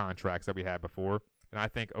unbelievable contracts that we had before. And I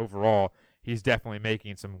think overall he's definitely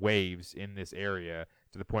making some waves in this area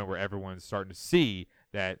to the point where everyone's starting to see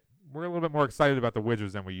that we're a little bit more excited about the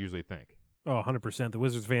Wizards than we usually think. Oh, 100%. The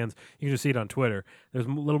Wizards fans, you can just see it on Twitter. There's a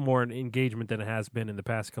little more engagement than it has been in the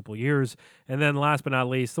past couple of years. And then last but not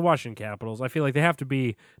least, the Washington Capitals. I feel like they have to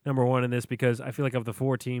be number one in this because I feel like of the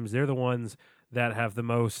 4 teams, they're the ones that have the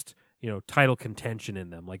most title contention in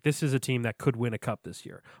them. Like this is a team that could win a cup this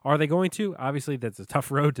year. Are they going to? Obviously, that's a tough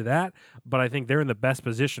road to that, but I think they're in the best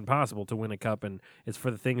position possible to win a cup, and it's for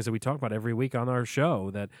the things that we talk about every week on our show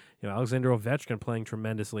that, Alexander Ovechkin playing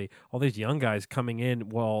tremendously, all these young guys coming in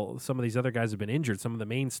while some of these other guys have been injured, some of the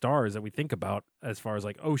main stars that we think about as far as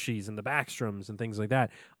like Oshie's and the Backstroms and things like that.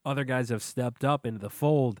 Other guys have stepped up into the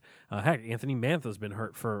fold. Heck, Anthony Mantha's been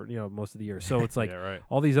hurt for, most of the year. So it's like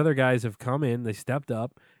all these other guys have come in, they stepped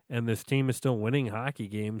up, and this team is still winning hockey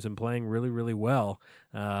games and playing really, really well.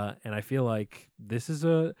 And I feel like this is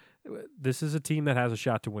a team that has a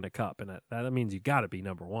shot to win a cup, and that means you got to be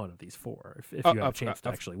number one of these 4 if you have a chance to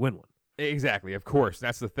actually win one. Exactly, of course.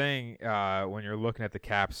 That's the thing when you're looking at the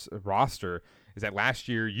Caps roster is that last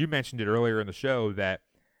year you mentioned it earlier in the show that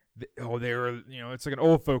they were, it's like an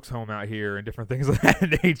old folks home out here and different things of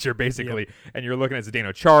that nature, basically. Yep. And you're looking at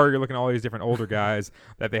Zdeno Chara, you're looking at all these different older guys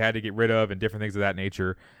that they had to get rid of and different things of that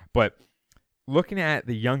nature. But looking at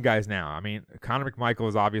the young guys now, I mean, Connor McMichael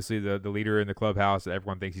is obviously the leader in the clubhouse.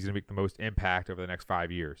 Everyone thinks he's going to make the most impact over the next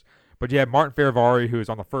 5 years. But you have Martin Ferravari, who is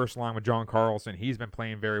on the first line with John Carlson. He's been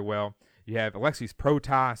playing very well. You have Alexis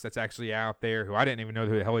Protas that's actually out there, who I didn't even know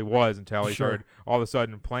who the hell he was until he started all of a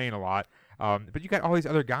sudden playing a lot. But you got all these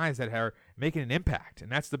other guys that are making an impact.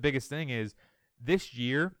 And that's the biggest thing is this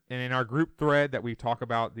year, and in our group thread that we talk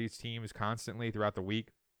about these teams constantly throughout the week,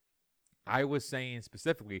 I was saying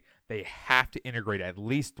specifically they have to integrate at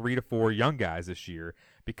least 3 to 4 young guys this year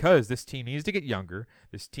because this team needs to get younger.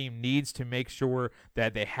 This team needs to make sure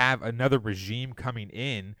that they have another regime coming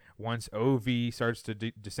in once Ovi starts to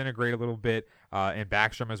disintegrate a little bit and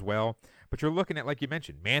Backstrom as well. But you're looking at, like you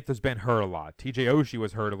mentioned, Mantha's been hurt a lot. TJ Oshie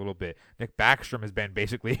was hurt a little bit. Nick Backstrom has been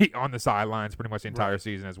basically on the sidelines pretty much the entire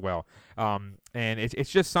season as well. And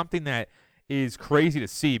it's just something that is crazy to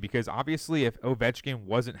see because obviously if Ovechkin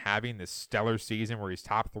wasn't having this stellar season where he's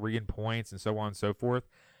top 3 in points and so on and so forth,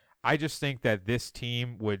 I just think that this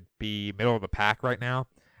team would be middle of the pack right now.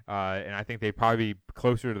 And I think they'd probably be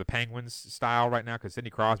closer to the Penguins style right now because Sidney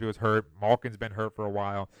Crosby was hurt. Malkin's been hurt for a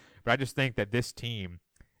while. But I just think that this team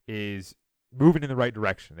is moving in the right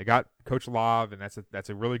direction. They got Coach Love, and that's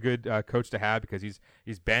a really good coach to have because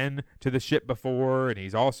he's been to the ship before, and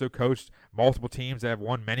he's also coached multiple teams that have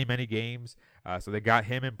won many, many games. So they got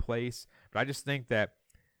him in place. But I just think that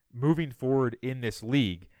moving forward in this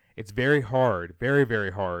league, it's very hard, very,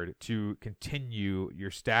 very hard to continue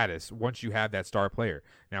your status once you have that star player.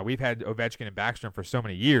 Now, we've had Ovechkin and Backstrom for so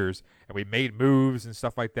many years, and we made moves and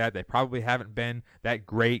stuff like that. They probably haven't been that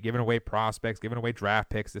great, giving away prospects, giving away draft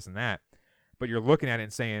picks, this and that. But you're looking at it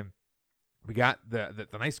and saying, we got the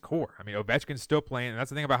nice core. I mean, Ovechkin's still playing, and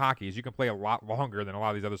that's the thing about hockey is you can play a lot longer than a lot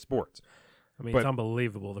of these other sports. I mean, it's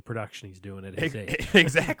unbelievable the production he's doing at his age.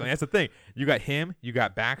 Exactly. That's the thing. You got him, you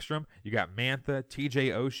got Backstrom, you got Mantha, TJ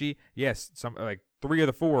Oshie. Yes, some like 3 of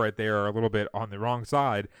the 4 right there are a little bit on the wrong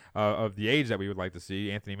side of the age that we would like to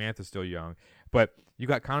see. Anthony Mantha's still young. But you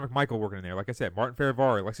got Connor McMichael working in there. Like I said, Martin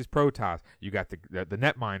Ferravari, Alexis Protas. You got the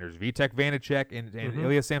net miners, Vitek Vanacek and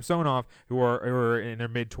Ilya Samsonov, who are in their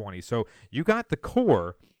mid-20s. So you got the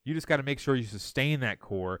core. You just got to make sure you sustain that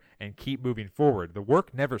core and keep moving forward. The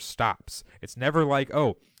work never stops. It's never like,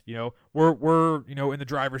 oh, we're in the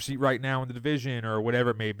driver's seat right now in the division or whatever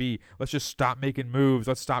it may be. Let's just stop making moves.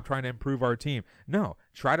 Let's stop trying to improve our team. No,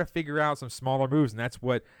 try to figure out some smaller moves, and that's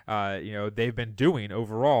what they've been doing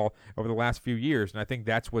overall over the last few years. And I think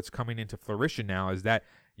that's what's coming into fruition now is that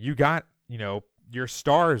you got your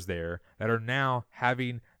stars there that are now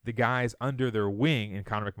having the guys under their wing, and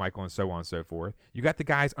Connor McMichael and so on and so forth. You got the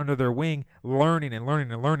guys under their wing learning and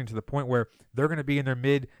learning and learning to the point where they're going to be in their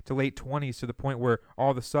mid to late 20s, to the point where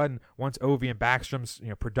all of a sudden, once Ovi and Backstrom's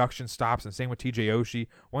production stops, and same with TJ Oshie,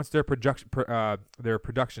 once their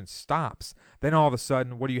production stops, then all of a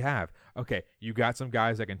sudden, what do you have? Okay, you got some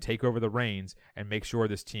guys that can take over the reins and make sure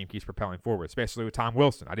this team keeps propelling forward, especially with Tom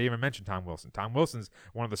Wilson. I didn't even mention Tom Wilson. Tom Wilson's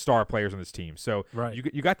one of the star players on this team. So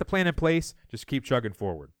you got the plan in place. Just keep chugging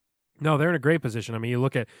forward. No, they're in a great position. I mean, you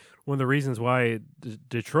look at one of the reasons why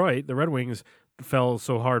Detroit, the Red Wings, fell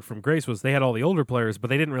so hard from grace was they had all the older players, but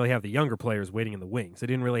they didn't really have the younger players waiting in the wings. They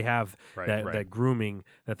didn't really have that grooming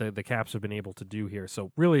that the Caps have been able to do here.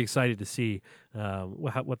 So really excited to see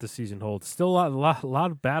what the season holds. Still a lot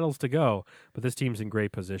of battles to go, but this team's in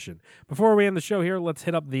great position. Before we end the show here, let's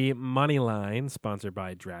hit up the money line, sponsored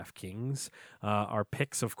by DraftKings. Our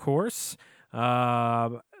picks, of course.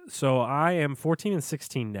 So I am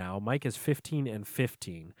 14-16 now. Mike is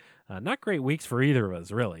 15-15. Not great weeks for either of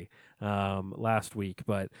us, really, last week.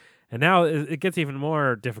 And now it gets even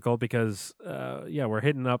more difficult because, we're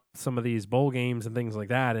hitting up some of these bowl games and things like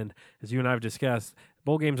that. And as you and I have discussed,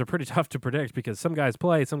 bowl games are pretty tough to predict because some guys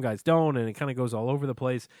play, some guys don't, and it kind of goes all over the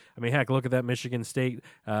place. I mean, heck, look at that Michigan State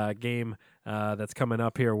game that's coming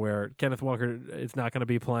up here where Kenneth Walker is not going to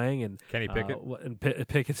be playing, and Kenny Pickett and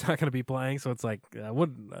Pickett's not going to be playing. So it's like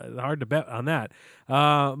hard to bet on that.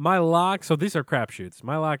 My lock. So these are crapshoots.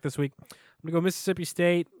 My lock this week. I'm going to go Mississippi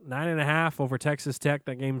State, 9.5 over Texas Tech.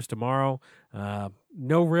 That game's tomorrow.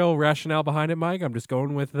 No real rationale behind it, Mike. I'm just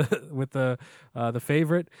going with the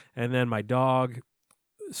favorite. And then my dog,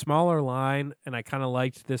 smaller line, and I kind of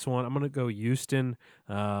liked this one. I'm going to go Houston.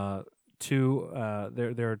 They're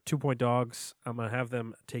 2-point dogs. I'm going to have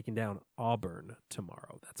them taking down Auburn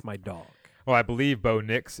tomorrow. That's my dog. Well, I believe Bo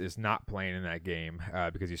Nix is not playing in that game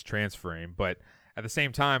because he's transferring, but at the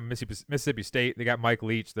same time, Mississippi State, they got Mike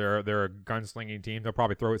Leach. They're a gunslinging team. They'll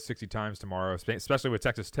probably throw it 60 times tomorrow, especially with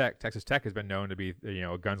Texas Tech. Texas Tech has been known to be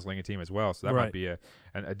a gunslinging team as well, so that might be a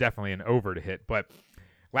definitely an over to hit. But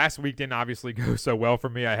last week didn't obviously go so well for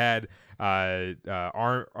me. I had Army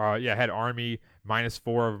 -4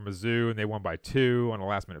 over Mizzou, and they won by 2 on a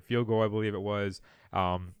last-minute field goal, I believe it was.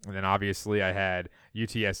 And then obviously I had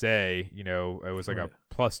UTSA. It was like a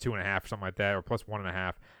 +2.5 or something like that, or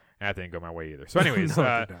 +1.5. That didn't go my way either. So, anyways,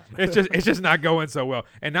 it's just not going so well.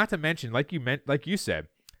 And not to mention, like you said,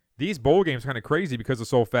 these bowl games are kind of crazy because of the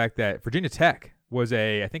sole fact that Virginia Tech was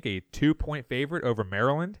I think a 2-point favorite over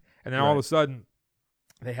Maryland, and then all of a sudden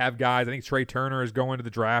they have guys. I think Trey Turner is going to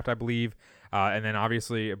the draft, I believe, and then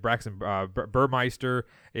obviously Braxton Burmeister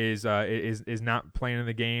is not playing in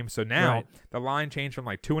the game. So now the line changed from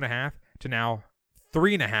like 2.5 to now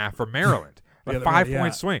 3.5 for Maryland. A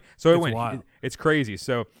 5-point swing. So it's crazy.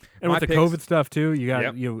 So, and with the COVID stuff too, you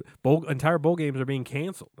got entire bowl games are being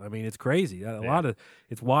canceled. I mean, it's crazy.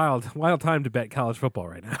 It's wild time to bet college football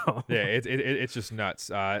right now. Yeah, it's just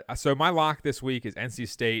nuts. So my lock this week is NC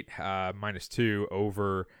State -2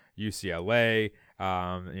 over UCLA.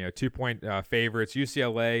 2-point favorites.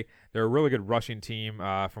 UCLA, they're a really good rushing team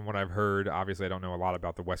from what I've heard. Obviously, I don't know a lot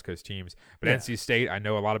about the West Coast teams, but NC State, I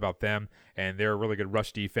know a lot about them, and they're a really good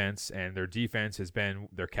rush defense, and their defense has been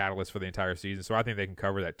their catalyst for the entire season, so I think they can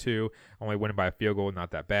cover that too. Only winning by a field goal,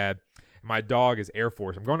 not that bad. My dog is Air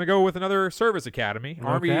Force. I'm going to go with another service academy.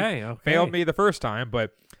 Army failed me the first time,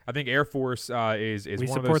 but I think Air Force is we one of those teams. We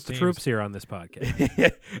support the troops here on this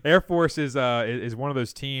podcast. Air Force is one of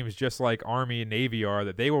those teams, just like Army and Navy are,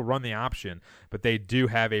 that they will run the option, but they do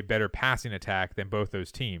have a better passing attack than both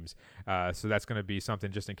those teams. So that's going to be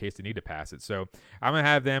something just in case they need to pass it. So I'm going to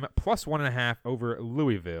have them +1.5 over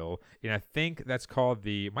Louisville, and I think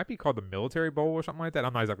might be called the Military Bowl or something like that.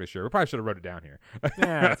 I'm not exactly sure. We probably should have wrote it down here.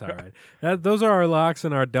 Yeah, that's all right. Those are our locks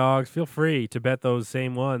and our dogs. Feel free to bet those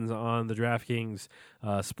same ones on the DraftKings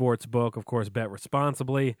sports book. Of course, bet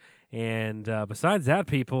responsibly. And besides that,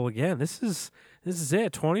 people, again, this is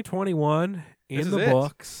it. 2021 in the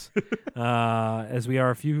books. As we are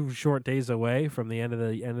a few short days away from the end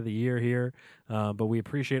of the year here. But we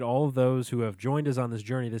appreciate all of those who have joined us on this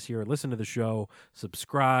journey this year, listened to the show,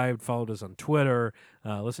 subscribed, followed us on Twitter,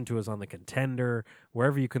 listened to us on The Contender,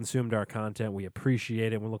 wherever you consumed our content. We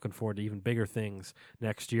appreciate it. We're looking forward to even bigger things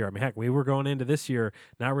next year. I mean, heck, we were going into this year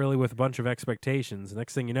not really with a bunch of expectations. The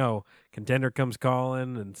next thing you know, Contender comes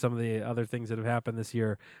calling and some of the other things that have happened this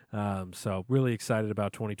year. So really excited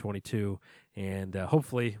about 2022. And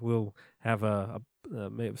hopefully we'll have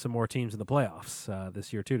some more teams in the playoffs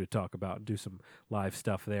this year, too, to talk about and do some live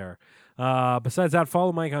stuff there. Besides that,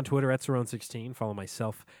 follow Mike on Twitter at Cerrone16. Follow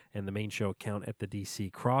myself and the main show account at the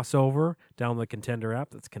DC Crossover. Download the Contender app.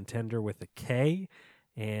 That's Contender with a K.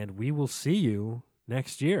 and we will see you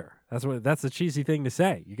next year. That's the cheesy thing to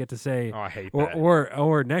say. You get to say, "Oh, I hate or, that."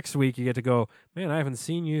 Or next week you get to go, "Man, I haven't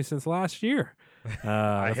seen you since last year."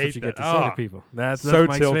 That's hate what you get that. to say to people. That's so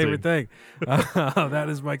Mike's tilting. favorite thing. That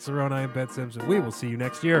is Mike Cerrone. I am Ben Simpson. We will see you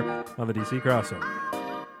next year on the DC Crossover.